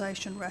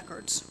naturalization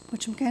records,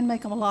 which can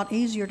make them a lot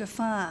easier to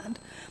find,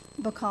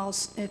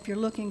 because if you're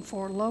looking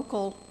for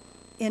local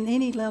in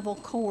any level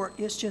court,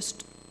 it's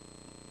just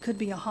could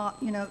be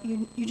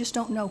you just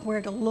don't know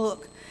where to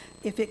look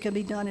if it can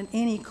be done in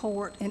any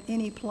court, in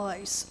any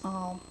place,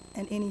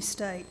 in any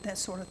state, that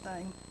sort of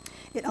thing.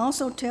 It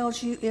also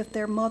tells you if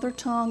their mother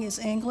tongue is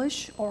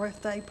English, or if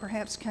they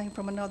perhaps came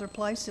from another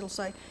place.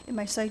 It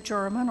may say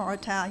German or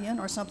Italian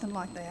or something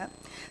like that.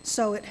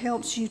 So it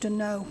helps you to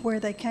know where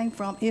they came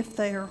from if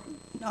they're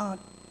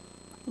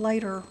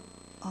later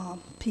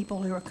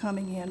people who are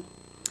coming in.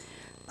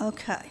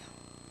 Okay.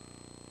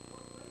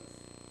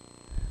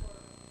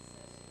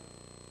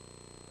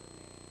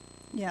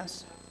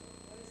 Yes.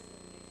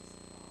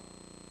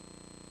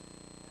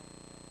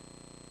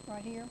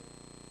 Right here.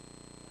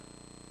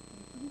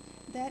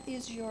 That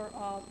is your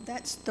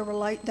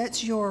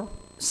that's your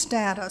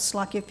status.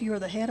 Like if you're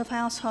the head of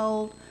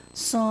household,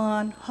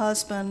 son,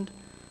 husband,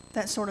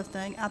 that sort of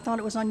thing. I thought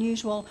it was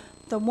unusual.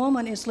 The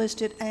woman is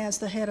listed as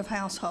the head of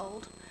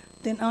household.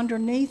 Then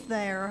underneath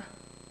there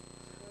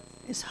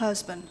is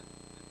husband.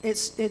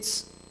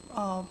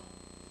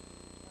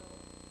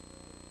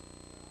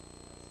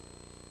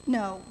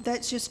 No,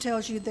 that just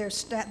tells you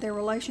their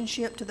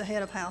relationship to the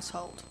head of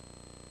household.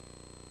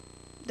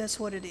 That's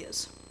what it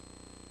is.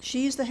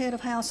 She's the head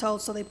of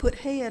household, so they put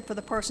head for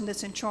the person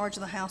that's in charge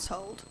of the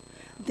household.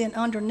 Then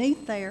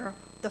underneath there,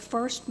 the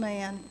first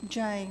man,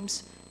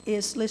 James,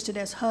 is listed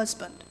as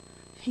husband.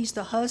 He's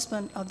the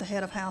husband of the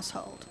head of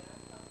household.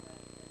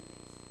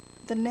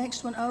 The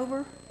next one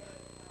over?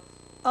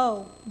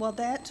 Oh, well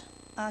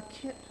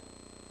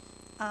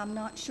I'm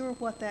not sure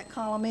what that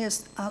column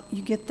is.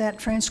 You get that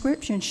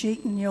transcription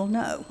sheet and you'll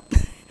know.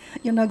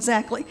 You'll know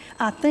exactly.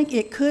 I think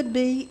it could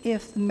be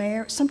if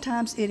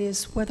sometimes it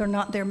is whether or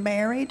not they're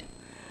married.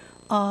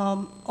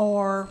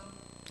 Or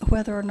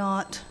whether or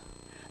not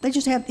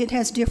it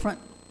has different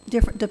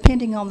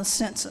depending on the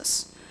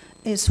census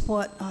is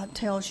what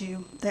tells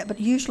you that. But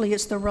usually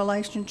it's the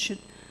relationship.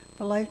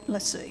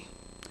 Let's see.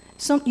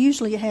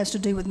 Usually it has to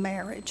do with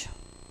marriage.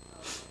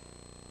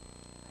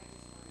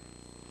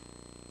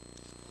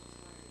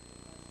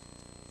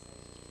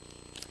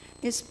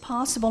 It's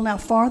possible now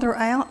farther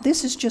out.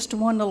 This is just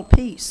one little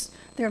piece.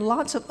 There are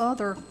lots of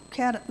other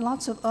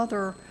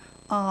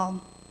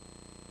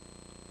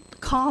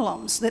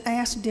columns that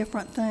ask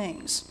different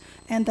things,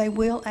 and they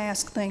will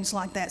ask things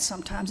like that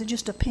sometimes. It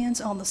just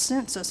depends on the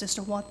census as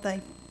to what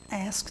they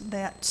ask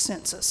that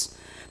census,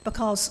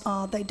 because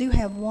they do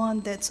have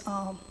one that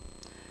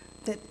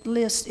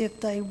lists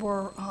if they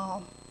were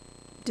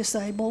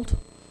disabled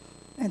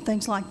and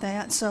things like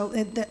that. So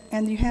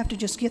and you have to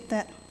just get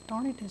that.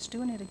 Darn it, it's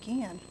doing it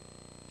again.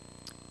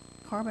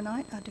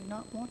 Carbonite, I do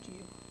not want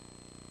you.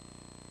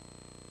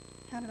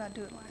 How did I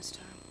do it last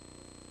time?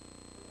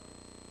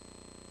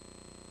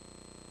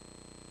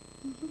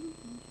 Where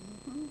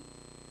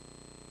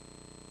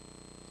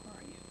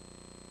are you?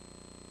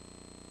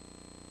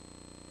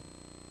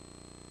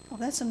 Oh,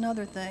 that's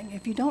another thing.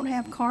 If you don't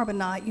have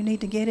carbonite, you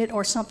need to get it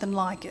or something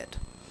like it.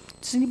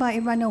 Does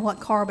everybody know what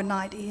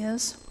carbonite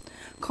is?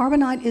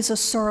 Carbonite is a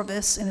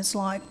service, and it's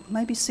like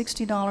maybe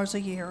 $60 a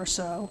year or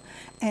so,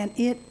 and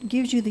it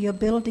gives you the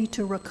ability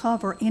to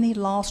recover any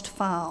lost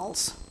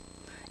files.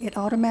 It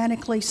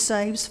automatically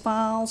saves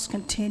files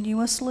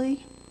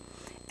continuously,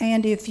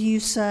 and if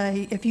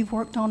you've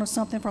worked on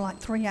something for like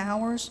 3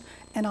 hours,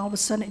 and all of a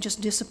sudden it just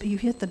disappears, you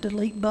hit the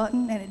delete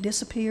button and it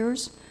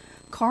disappears,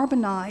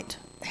 Carbonite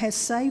has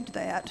saved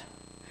that,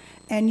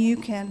 and you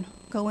can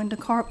go into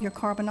your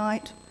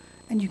Carbonite,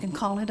 and you can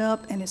call it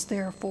up, and it's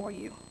there for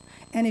you.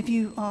 And if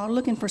you are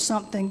looking for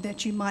something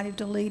that you might have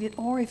deleted,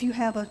 or if you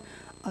have a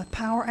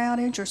power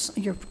outage or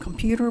your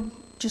computer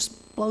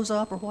just blows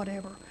up or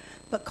whatever.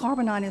 But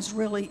Carbonite is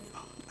really,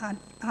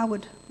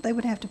 they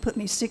would have to put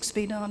me 6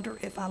 feet under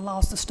if I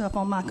lost the stuff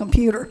on my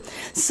computer.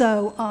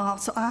 So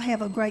I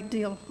have a great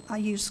deal. I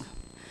use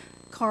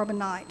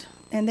Carbonite.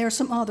 And there are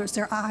some others.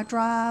 There are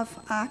iDrive,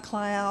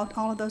 iCloud,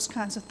 all of those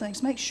kinds of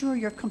things. Make sure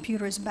your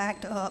computer is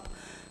backed up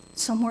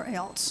somewhere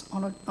else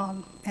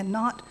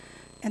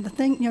and the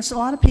thing, so a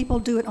lot of people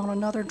do it on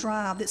another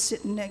drive that's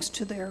sitting next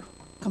to their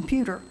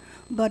computer.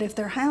 But if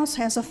their house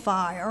has a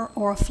fire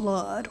or a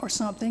flood or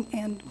something,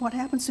 and what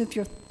happens if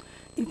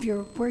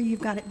where you've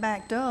got it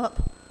backed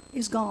up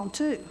is gone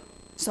too?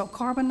 So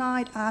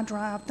Carbonite,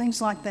 iDrive,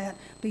 things like that.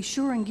 Be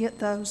sure and get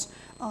those,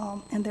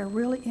 and they're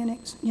really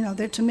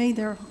to me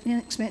they're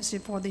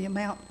inexpensive for the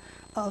amount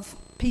of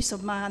peace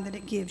of mind that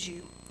it gives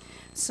you.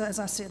 So as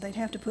I said, they'd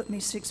have to put me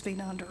 6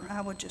 feet under.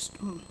 I would just,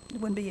 it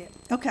wouldn't be it.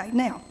 Okay,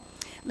 now.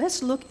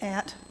 Let's look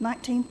at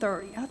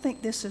 1930. I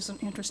think this is an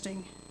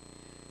interesting,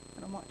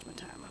 I don't watch my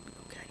time.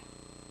 Okay.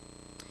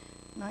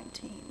 Let's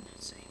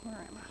see, where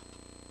am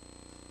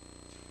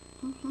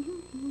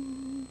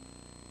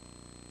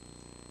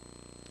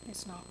I?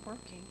 It's not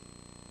working.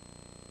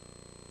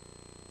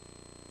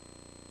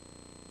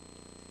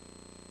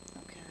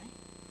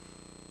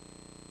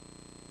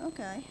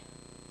 Okay.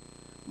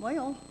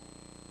 Well,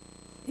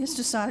 it's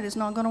decided it's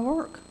not going to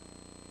work.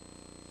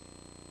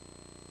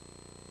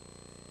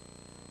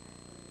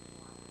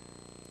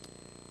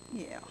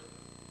 Yeah.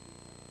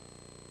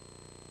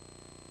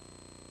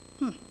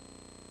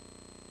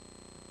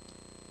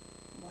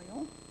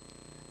 Well,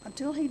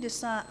 until he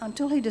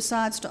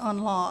decides to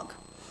unlock,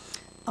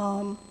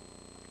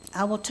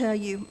 I will tell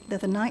you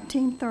that the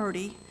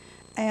 1930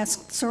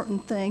 asked certain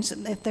things.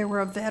 If they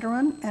were a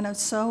veteran, and if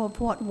so, of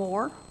what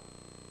war.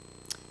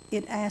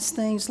 It asked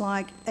things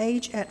like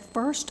age at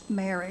first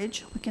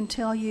marriage. We can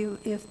tell you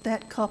if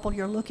that couple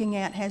you're looking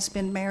at has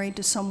been married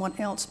to someone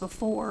else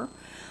before.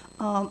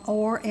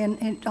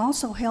 And it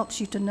also helps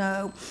you to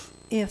know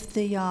if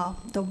the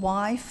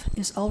wife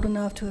is old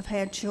enough to have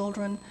had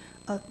children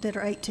that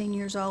are 18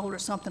 years old or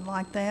something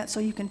like that. So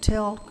you can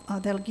tell,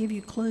 that'll give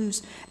you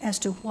clues as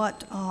to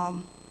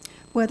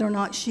whether or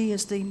not she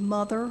is the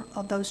mother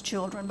of those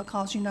children,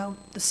 because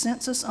the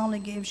census only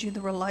gives you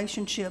the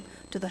relationship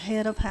to the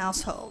head of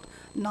household,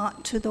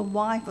 not to the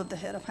wife of the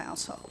head of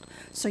household.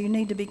 So you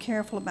need to be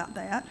careful about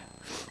that.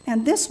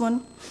 And this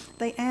one,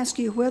 they ask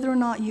you whether or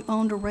not you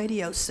owned a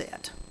radio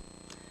set.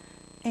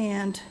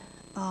 And,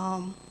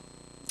 and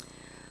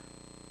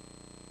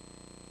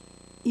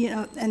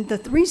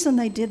the reason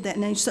they did that,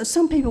 and so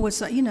some people would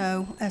say,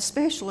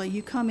 especially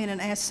you come in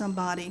and ask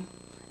somebody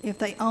if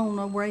they own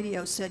a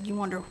radio set, you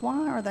wonder,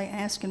 why are they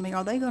asking me?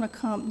 Are they going to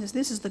come?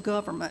 This is the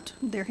government.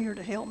 They're here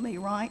to help me,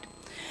 right?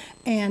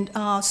 And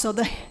so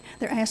they're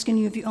asking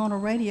you if you own a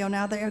radio.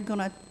 Now are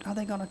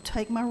they going to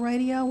take my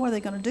radio? What are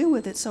they going to do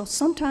with it? So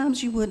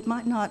sometimes you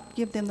might not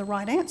give them the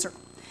right answer.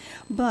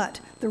 But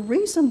the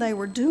reason they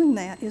were doing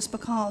that is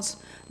because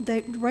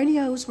the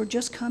radios were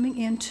just coming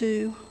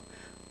into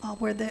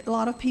where a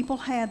lot of people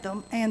had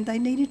them, and they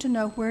needed to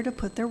know where to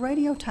put their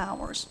radio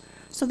towers.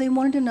 So they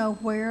wanted to know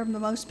where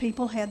most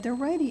people had their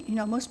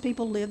radio. Most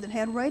people lived that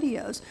had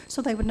radios,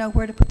 so they would know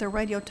where to put their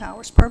radio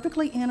towers.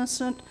 Perfectly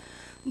innocent,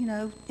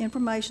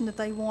 information that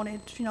they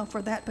wanted,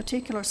 for that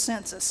particular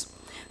census.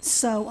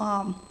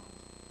 So,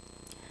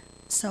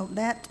 so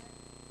that.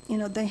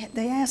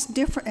 They ask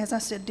different, as I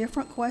said,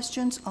 different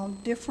questions on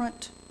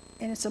different,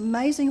 and it's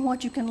amazing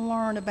what you can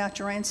learn about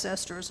your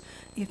ancestors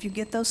if you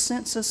get those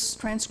census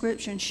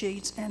transcription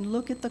sheets and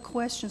look at the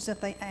questions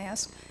that they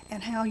ask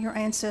and how your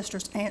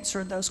ancestors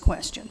answered those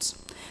questions.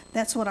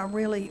 That's what I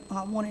really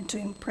wanted to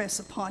impress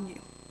upon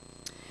you.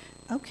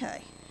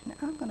 Okay, now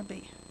I'm going to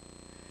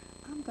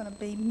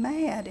be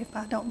mad if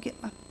I don't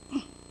get my.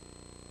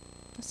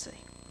 Let's see.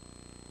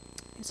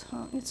 It's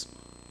hung.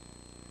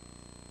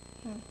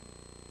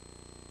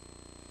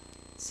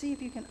 See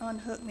if you can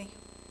unhook me.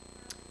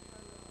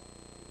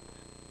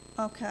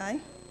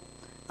 Okay.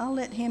 I'll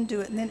let him do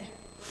it, and then.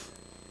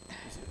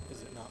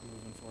 Is it not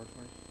moving forward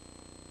for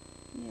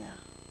you? Yeah.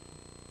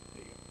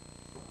 There you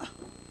go.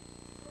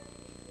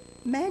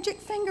 Magic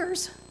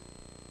fingers.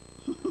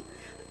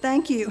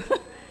 Thank you.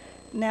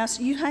 Now,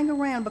 so you hang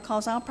around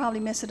because I'll probably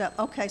mess it up.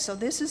 Okay, so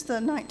this is the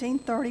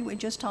 1930 we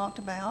just talked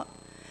about.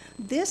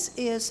 This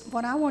is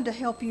what I wanted to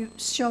help you,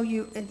 show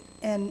you,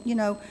 and you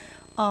know,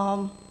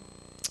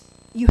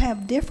 you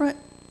have different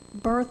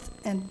birth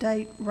and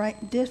date,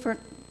 right, different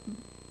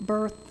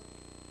birth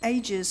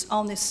ages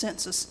on this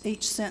census,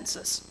 each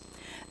census.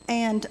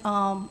 And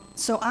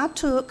so I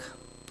took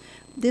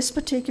this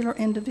particular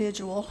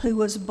individual who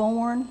was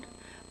born,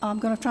 I'm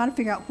going to try to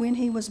figure out when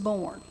he was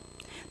born.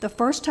 The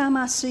first time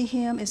I see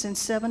him is in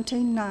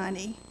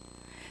 1790,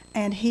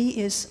 and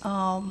he is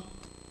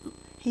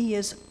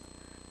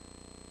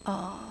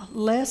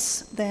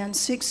less than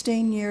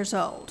 16 years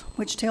old,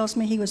 which tells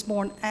me he was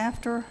born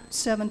after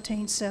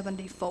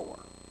 1774.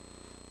 Do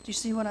you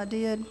see what I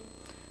did?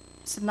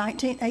 It's the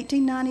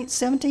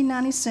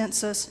 1790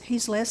 census.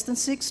 He's less than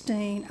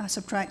 16. I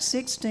subtract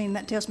 16.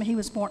 That tells me he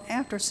was born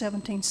after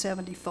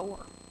 1774.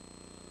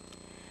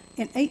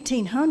 In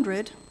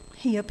 1800,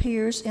 he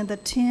appears in the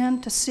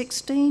 10 to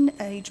 16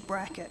 age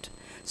bracket.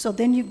 So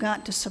then you've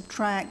got to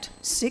subtract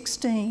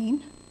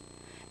 16,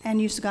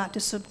 and you've got to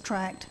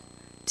subtract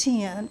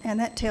 10, and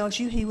that tells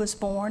you he was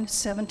born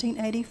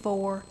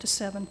 1784 to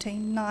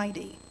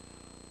 1790.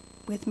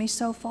 With me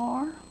so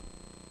far?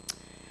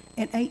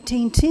 In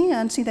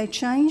 1810, see, they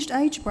changed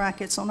age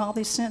brackets on all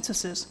these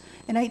censuses.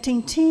 In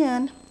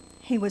 1810,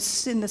 he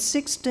was in the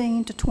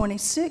 16 to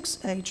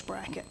 26 age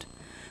bracket,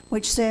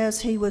 which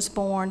says he was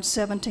born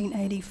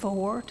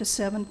 1784 to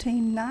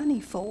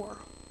 1794.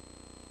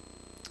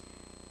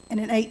 And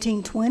in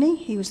 1820,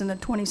 he was in the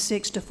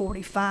 26 to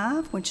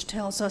 45, which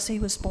tells us he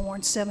was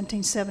born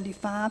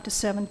 1775 to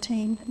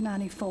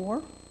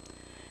 1794.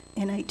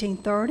 In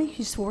 1830,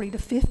 he's 40 to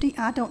 50.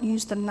 I don't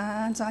use the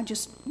nines, I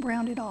just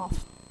round it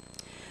off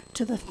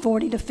to the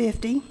 40 to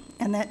 50,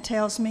 and that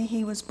tells me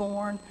he was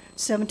born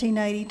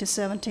 1780 to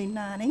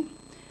 1790.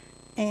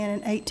 And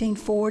in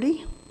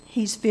 1840,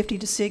 he's 50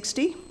 to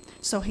 60.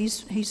 So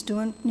he's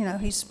doing, you know,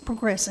 he's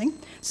progressing,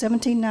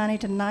 1780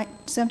 to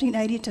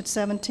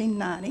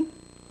 1790.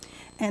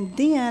 And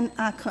then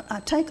I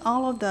take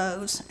all of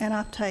those and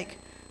I take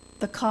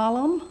the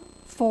column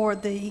for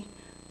the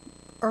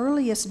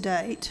earliest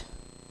date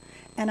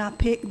and I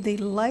pick the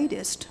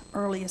latest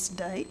earliest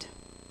date.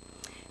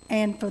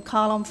 And for the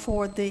column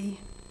for the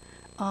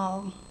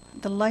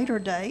later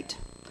date,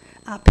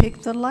 I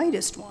pick the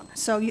latest one.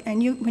 So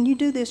when you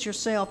do this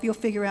yourself, you'll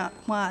figure out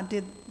why I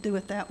did do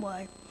it that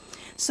way.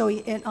 So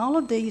in all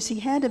of these, he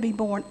had to be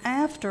born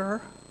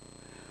after,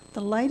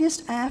 the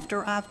latest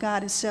after I've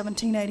got is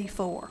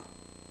 1784.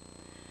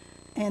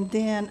 And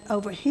then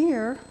over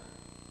here,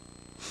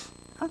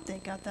 I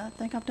think I've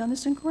done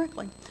this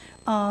incorrectly.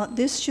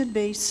 This should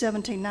be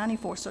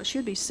 1794, so it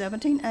should be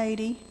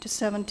 1780 to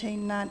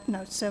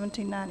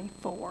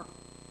 1794.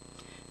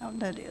 Oh,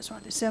 that is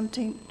right,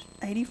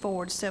 1784 to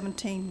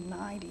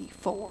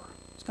 1794.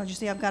 Because you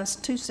see, I've got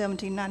two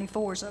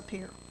 1794s up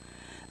here.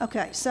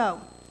 Okay, so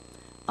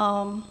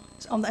on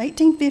the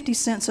 1850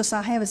 census,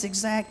 I have his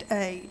exact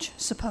age,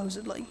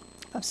 supposedly,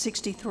 of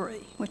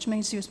 63, which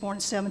means he was born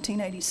in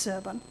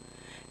 1787.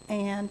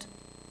 And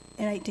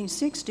in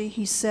 1860,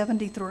 he's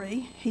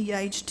 73. He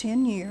aged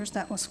 10 years.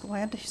 That was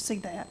glad to see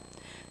that.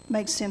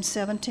 Makes him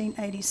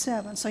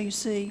 1787. So you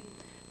see,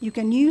 you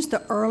can use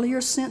the earlier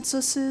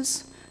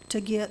censuses to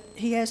get,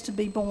 he has to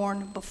be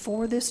born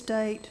before this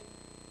date,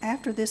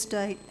 after this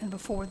date, and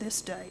before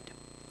this date.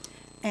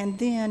 And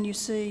then you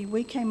see,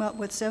 we came up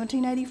with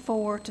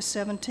 1784 to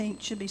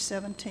should be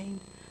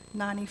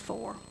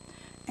 1794.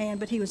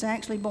 But he was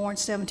actually born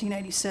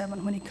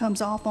 1787 when he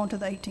comes off onto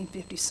the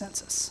 1850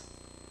 census.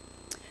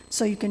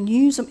 So you can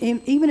use them,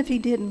 even if he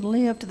didn't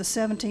live to the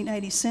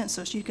 1780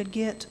 census, you could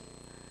get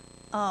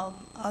a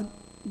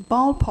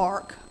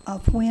ballpark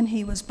of when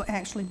he was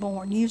actually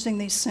born using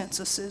these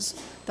censuses,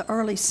 the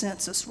early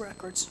census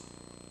records.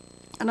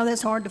 I know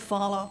that's hard to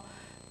follow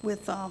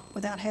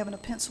without having a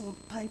pencil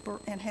and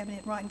paper and having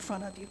it right in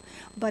front of you.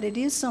 But it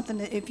is something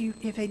that if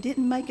they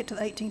didn't make it to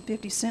the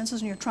 1850 census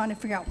and you're trying to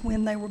figure out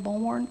when they were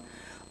born,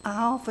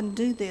 I often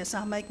do this.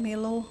 I make me a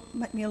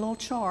little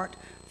chart,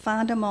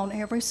 find them on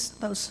those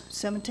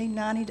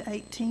 1790 to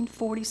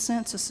 1840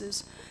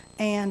 censuses,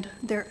 and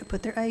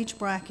put their age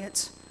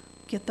brackets,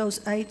 get those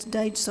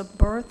dates of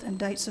birth and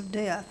dates of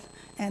death,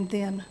 and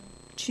then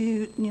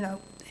choose the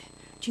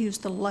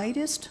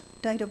latest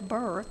date of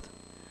birth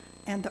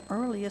and the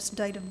earliest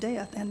date of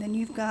death, and then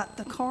you've got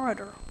the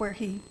corridor where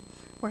his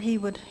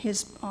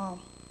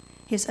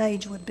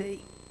age would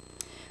be.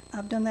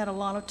 I've done that a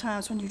lot of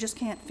times when you just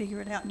can't figure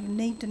it out and you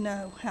need to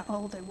know how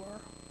old they were.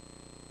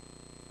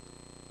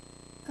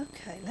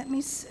 Okay, let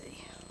me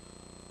see.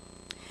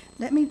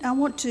 I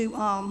want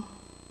to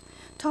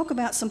talk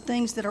about some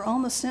things that are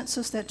on the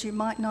census that you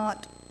might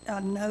not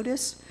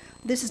notice.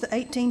 This is the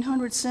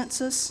 1800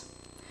 census,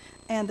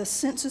 and the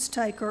census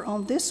taker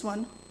on this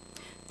one,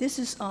 this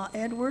is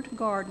Edward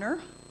Gardner,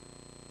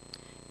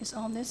 is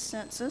on this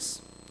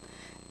census,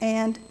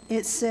 and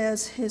it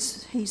says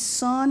he's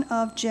son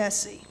of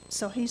Jesse.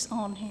 So he's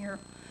on here,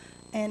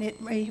 and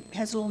he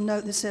has a little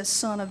note that says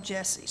son of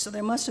Jesse. So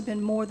there must have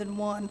been more than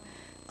one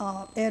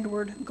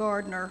Edward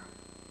Gardner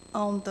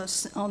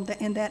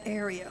in that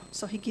area.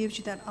 So he gives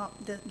you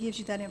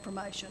that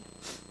information.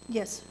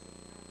 Yes.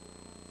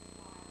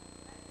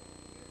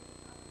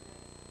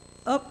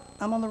 Oh,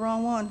 I'm on the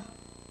wrong one.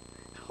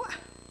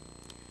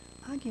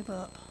 I give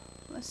up.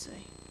 Let's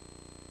see.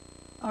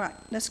 All right,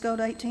 let's go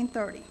to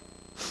 1830.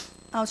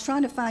 I was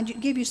trying to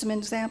give you some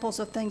examples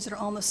of things that are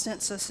on the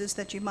censuses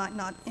that you might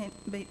not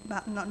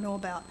know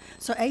about.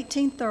 So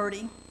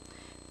 1830,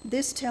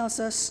 this tells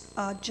us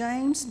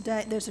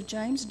there's a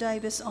James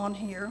Davis on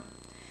here,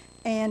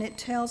 and it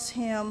tells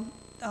him,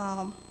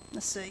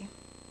 let's see,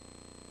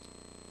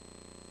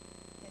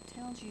 it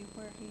tells you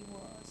where he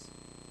was.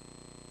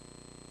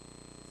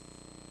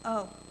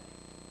 Oh.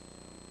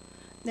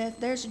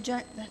 This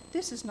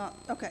is not,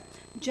 okay.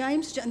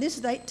 This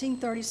is the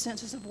 1830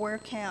 census of Ware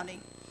County.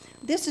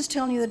 This is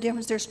telling you the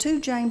difference. There's two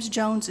James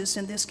Joneses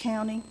in this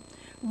county.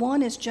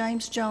 One is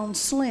James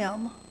Jones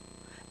Slim,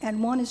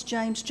 and one is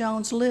James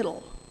Jones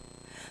Little.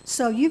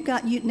 So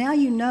now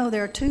you know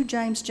there are two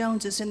James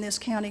Joneses in this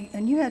county,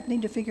 and you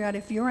need to figure out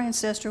if your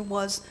ancestor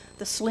was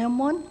the slim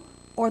one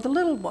or the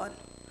little one.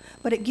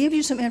 But it gives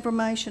you some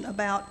information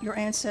about your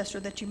ancestor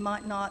that you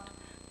might not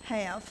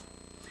have.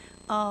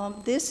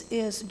 This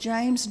is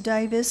James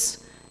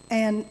Davis,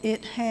 and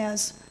it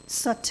has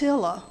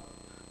Satilla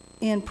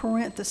in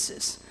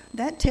parentheses.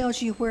 That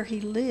tells you where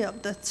he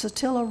lived. The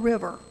Satilla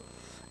River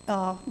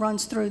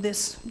runs through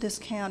this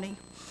county.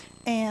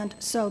 And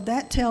so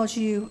that tells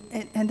you,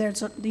 and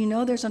there's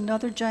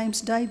another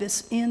James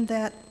Davis in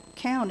that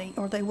county,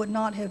 or they would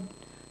not have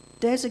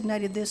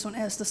designated this one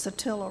as the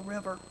Satilla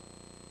River.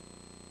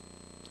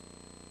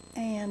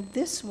 And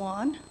this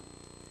one,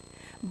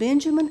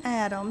 Benjamin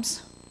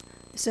Adams,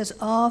 it says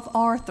of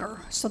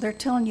Arthur. So they're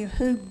telling you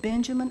who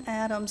Benjamin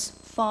Adams'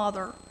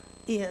 father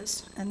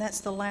is, and that's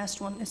the last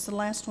one. It's the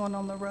last one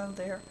on the row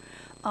there.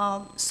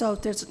 So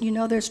there's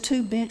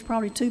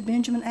probably two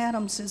Benjamin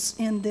Adamses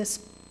in this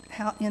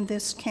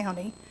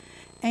county,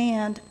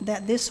 and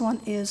that this one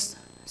his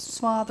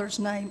father's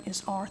name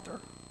is Arthur.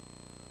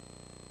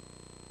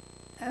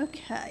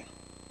 Okay.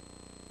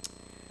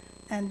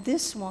 And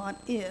this one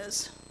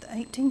is the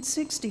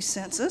 1860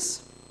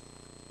 census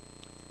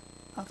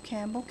of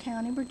Campbell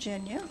County,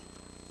 Virginia.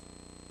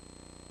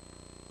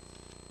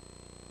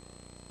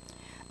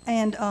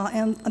 And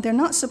they're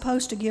not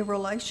supposed to give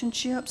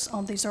relationships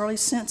on these early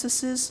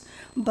censuses,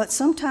 but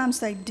sometimes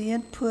they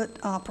did put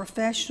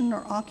profession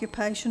or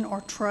occupation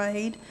or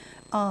trade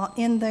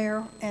in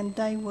there, and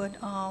they would.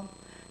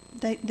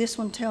 This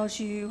one tells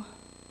you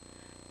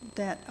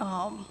that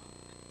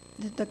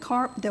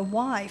the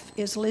wife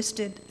is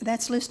listed.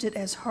 That's listed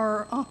as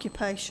her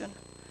occupation.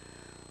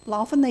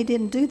 Often they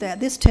didn't do that.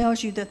 This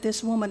tells you that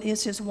this woman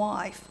is his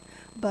wife,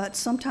 but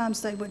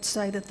sometimes they would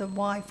say that the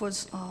wife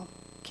was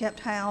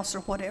kept house or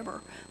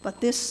whatever. But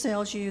this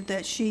tells you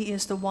that she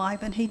is the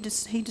wife, and he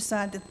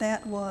decided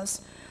that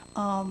was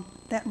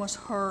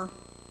her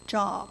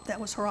job, that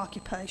was her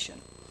occupation,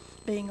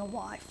 being a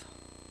wife.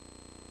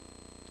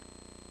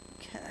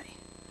 Okay,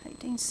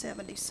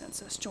 1870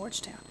 census,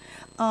 Georgetown.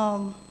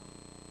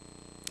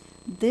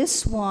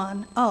 This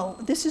one,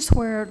 this is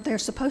where they're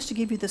supposed to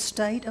give you the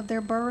state of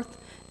their birth.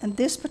 And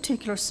this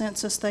particular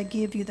census, they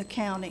give you the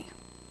county,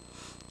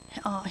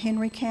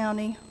 Henry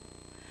County,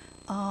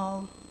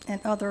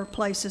 and other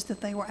places that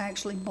they were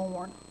actually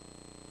born.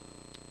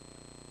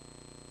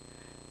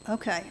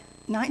 Okay,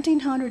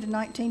 1900 to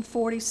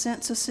 1940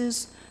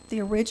 censuses,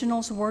 the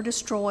originals were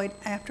destroyed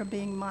after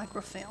being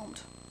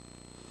microfilmed,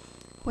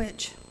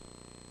 which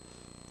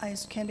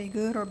can be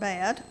good or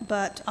bad,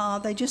 but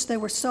they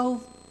were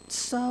so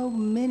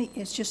many,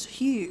 it's just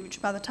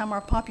huge by the time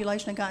our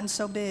population had gotten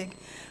so big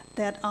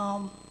that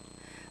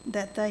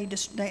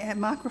they had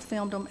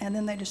microfilmed them and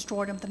then they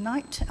destroyed them.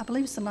 I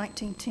believe it's the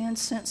 1910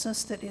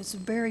 census that is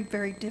very,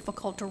 very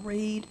difficult to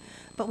read,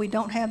 but we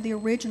don't have the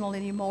original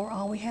anymore.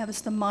 All we have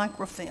is the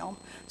microfilm.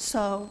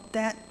 So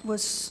that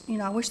was,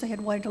 I wish they had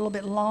waited a little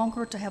bit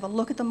longer to have a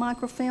look at the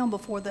microfilm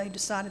before they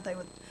decided they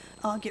would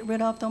get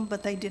rid of them,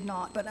 but they did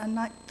not. But the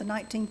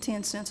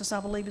 1910 census, I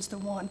believe, is the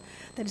one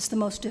that is the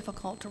most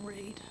difficult to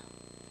read.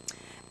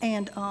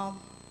 And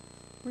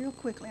real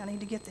quickly, I need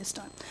to get this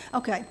done.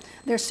 Okay,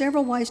 there are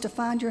several ways to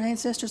find your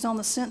ancestors on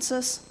the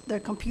census. There are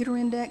computer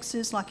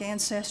indexes like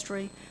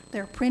Ancestry.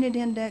 There are printed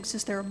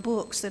indexes. There are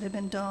books that have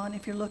been done.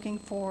 If you're looking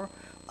for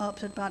up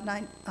to about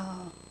the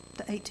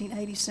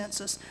 1880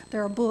 census,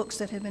 there are books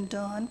that have been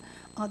done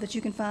that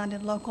you can find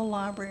in local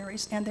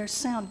libraries, and there's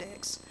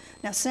Soundex.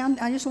 Now,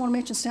 I just want to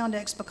mention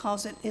Soundex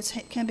because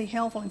it can be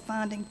helpful in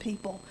finding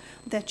people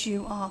that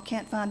you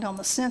can't find on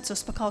the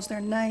census because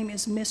their name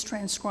is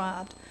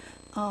mistranscribed.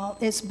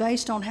 It's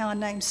based on how a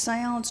name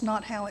sounds,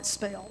 not how it's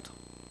spelled.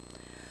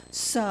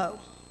 So,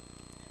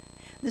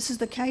 this is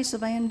the case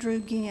of Andrew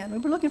Ginn. We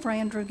were looking for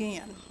Andrew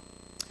Ginn,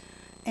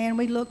 and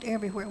we looked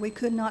everywhere. We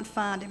could not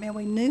find him, and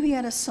we knew he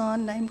had a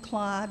son named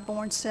Clyde,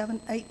 born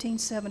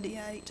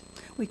 1878.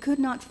 We could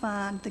not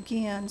find the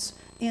Ginns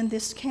in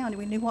this county.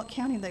 We knew what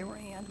county they were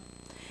in.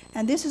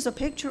 And this is a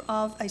picture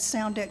of a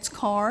Soundex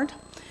card.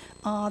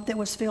 that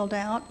was filled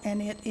out,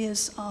 and it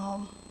is,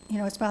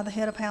 it's by the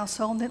head of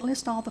household, and it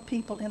lists all the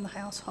people in the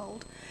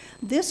household.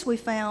 This we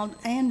found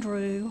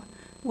Andrew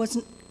was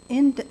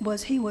on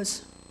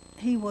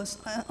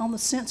the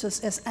census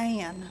as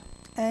Ann,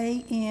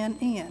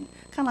 A-N-N,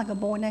 kind of like a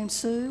boy named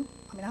Sue.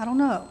 I mean, I don't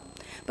know,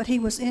 but he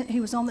was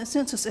on the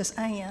census as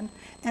Ann,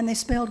 and they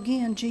spelled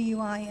Guinn,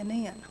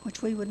 G-U-I-N-N,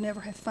 which we would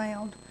never have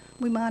found.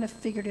 We might have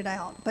figured it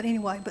out, but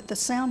anyway. But the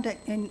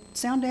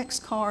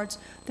Soundex cards,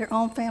 they're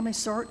on Family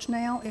Search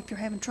now. If you're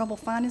having trouble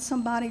finding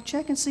somebody,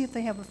 check and see if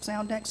they have a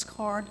Soundex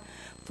card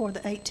for the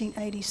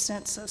 1880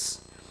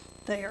 census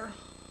there.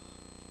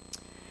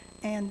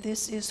 And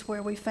this is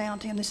where we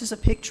found him. This is a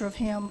picture of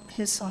him,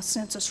 his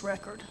census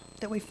record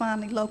that we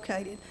finally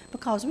located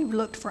because we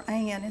looked for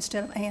Ann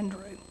instead of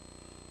Andrew.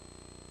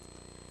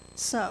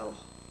 So,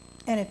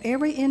 and if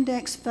every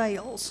index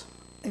fails,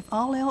 if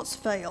all else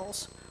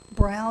fails,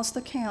 browse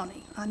the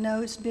county. I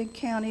know it's big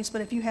counties, but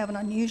if you have an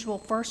unusual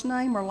first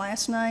name or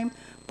last name,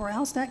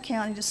 browse that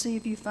county to see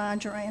if you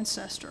find your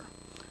ancestor.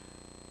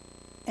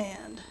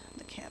 And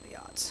the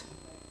caveats.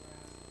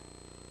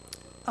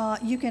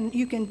 You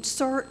can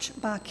search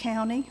by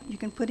county. You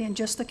can put in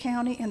just the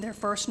county and their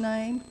first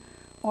name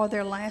or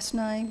their last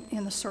name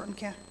in the certain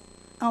county.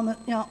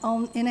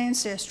 In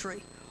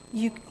Ancestry,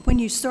 when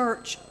you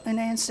search in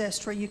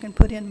Ancestry, you can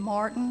put in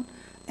Martin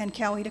and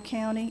Coweta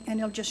County, and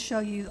it'll just show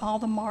you all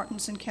the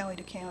Martins in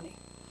Coweta County.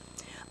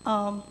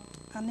 I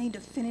need to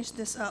finish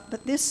this up,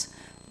 but this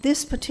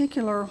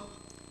particular,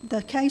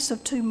 the case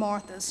of two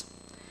Marthas,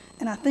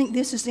 and I think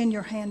this is in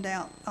your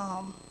handout.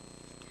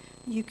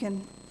 You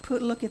can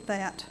look at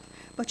that,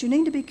 but you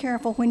need to be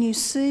careful when you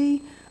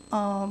see.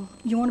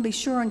 You want to be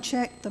sure and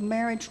check the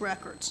marriage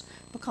records,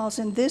 because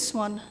in this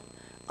one,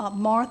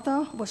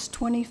 Martha was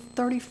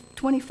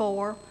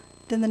 24.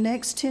 Then the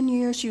next 10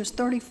 years she was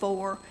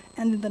 34.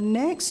 And then the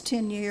next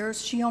 10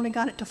 years, she only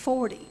got it to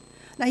 40.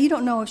 Now, you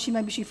don't know if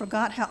maybe she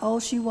forgot how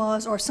old she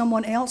was, or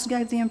someone else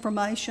gave the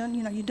information.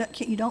 You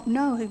don't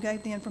know who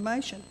gave the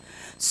information.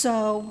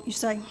 So you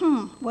say,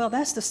 well,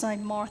 that's the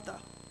same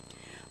Martha.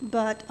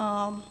 But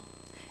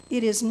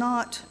it is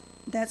not,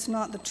 that's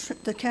not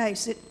the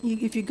case.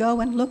 If you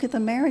go and look at the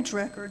marriage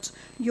records,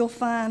 you'll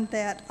find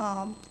that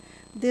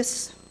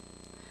this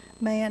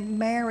man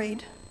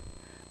married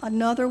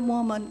another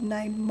woman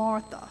named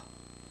Martha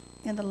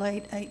in the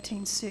late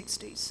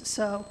 1860s.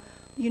 So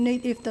you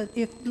need,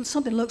 if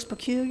something looks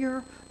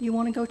peculiar, you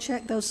want to go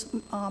check those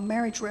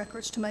marriage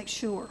records to make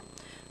sure,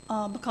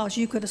 because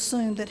you could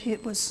assume that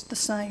it was the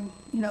same,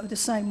 the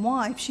same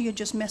wife. She had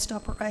just messed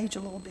up her age a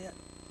little bit.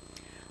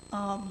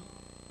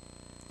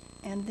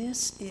 And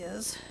this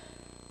is,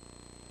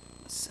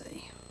 let's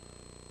see,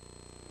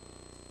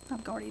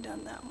 I've already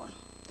done that one.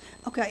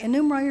 Okay,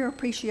 enumerator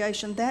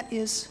appreciation. That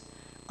is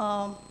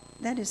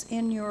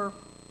in your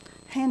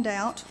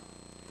handout.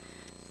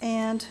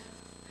 And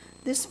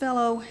this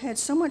fellow had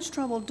so much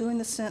trouble doing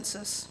the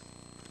census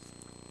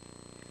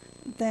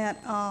that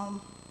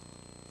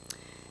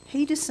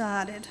he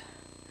decided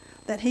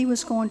that he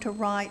was going to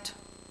write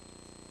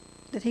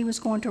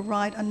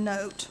a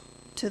note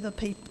to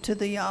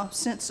the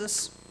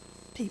census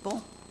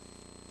people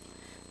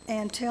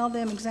and tell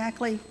them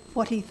exactly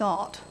what he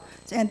thought.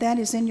 And that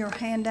is in your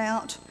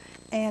handout.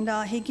 And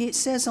he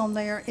says on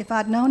there, if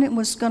I'd known it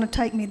was going to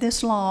take me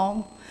this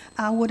long,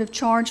 I would have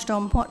charged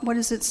them, what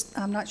is it?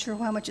 I'm not sure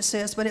how much it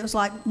says, but it was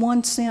like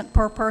 1 cent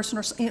per person,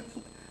 or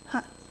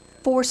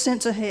 4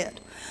 cents a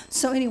head.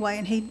 So anyway,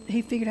 and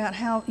he figured out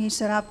how, he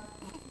said,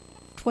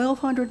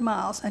 1,200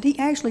 miles. And he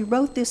actually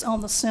wrote this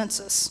on the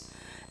census,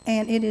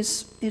 and it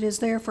is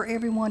there for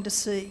everyone to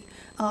see,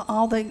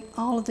 all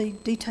of the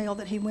detail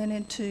that he went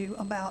into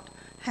about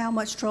how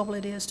much trouble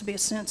it is to be a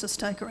census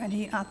taker,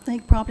 and I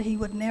think probably he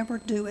would never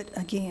do it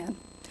again.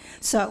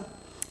 So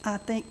I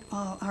think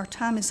our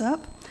time is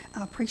up.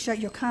 I appreciate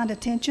your kind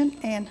attention,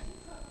 and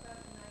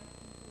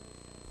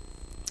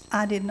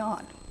I did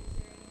not.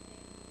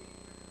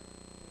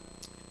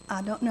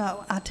 I don't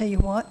know. I tell you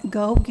what,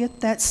 go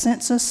get that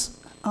census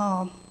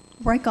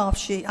rake-off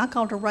sheet. I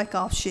call it a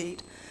rake-off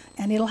sheet,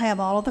 and it'll have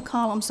all of the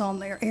columns on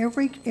there.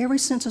 Every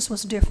census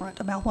was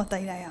different about what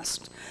they'd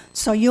asked.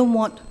 So you'll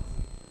want,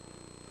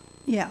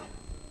 yeah,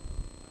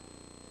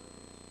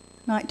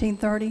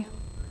 1930.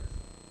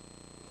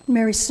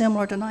 Very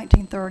similar to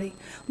 1930.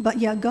 But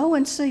yeah, go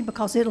and see,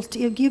 because it'll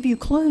give you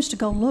clues to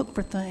go look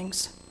for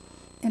things,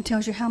 and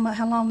tells you how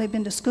long they've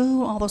been to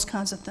school, all those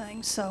kinds of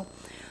things. So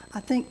I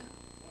think,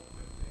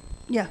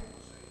 yeah.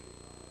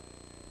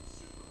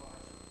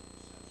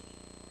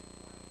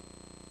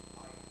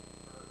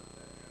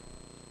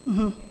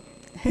 Mm-hmm.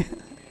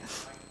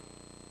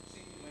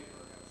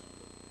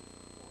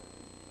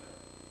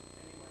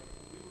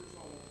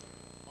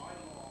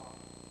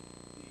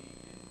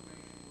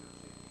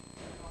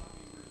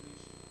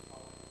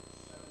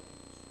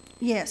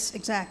 Yes,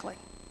 exactly.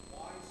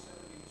 Why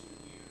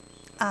 72 years?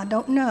 I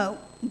don't know.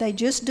 They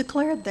just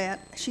declared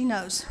that. She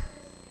knows.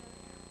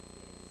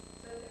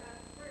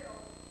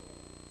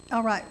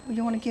 All right.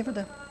 You want to give her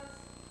the...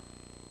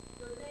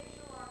 The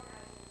National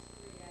Archives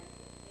was created,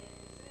 and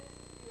the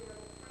Census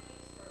Bureau trained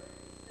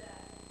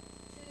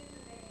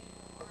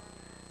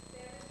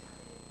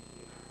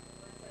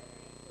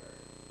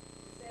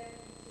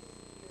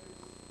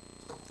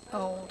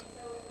old.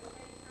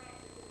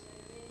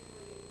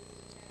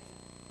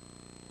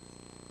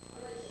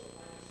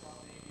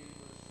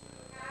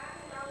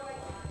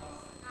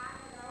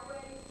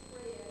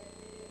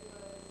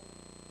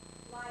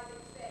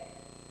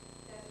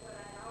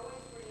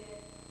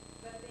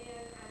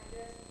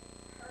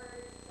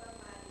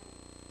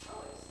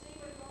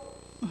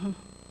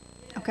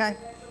 Okay.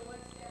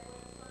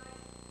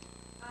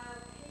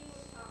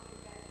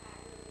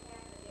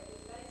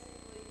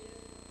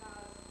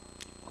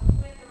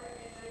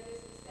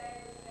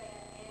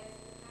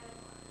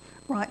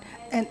 Right,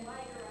 and,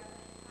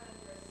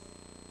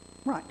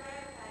 right,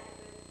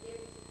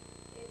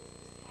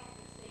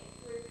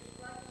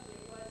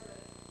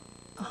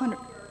 a hundred.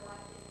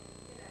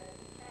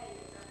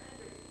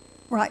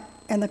 Right,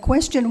 and the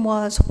question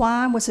was,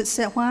 why was it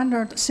set, why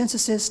are the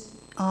censuses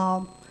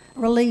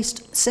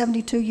released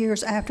 72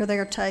 years after they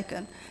are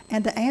taken?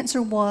 And the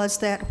answer was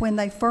that when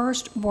they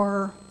first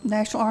were,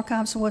 National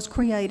Archives was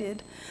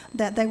created,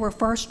 that they were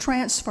first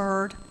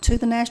transferred to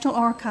the National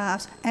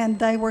Archives, and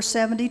they were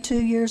 72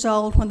 years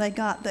old when they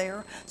got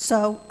there.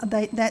 So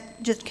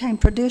that just became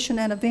tradition,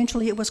 and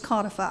eventually it was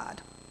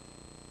codified.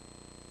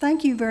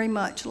 Thank you very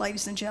much,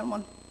 ladies and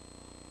gentlemen.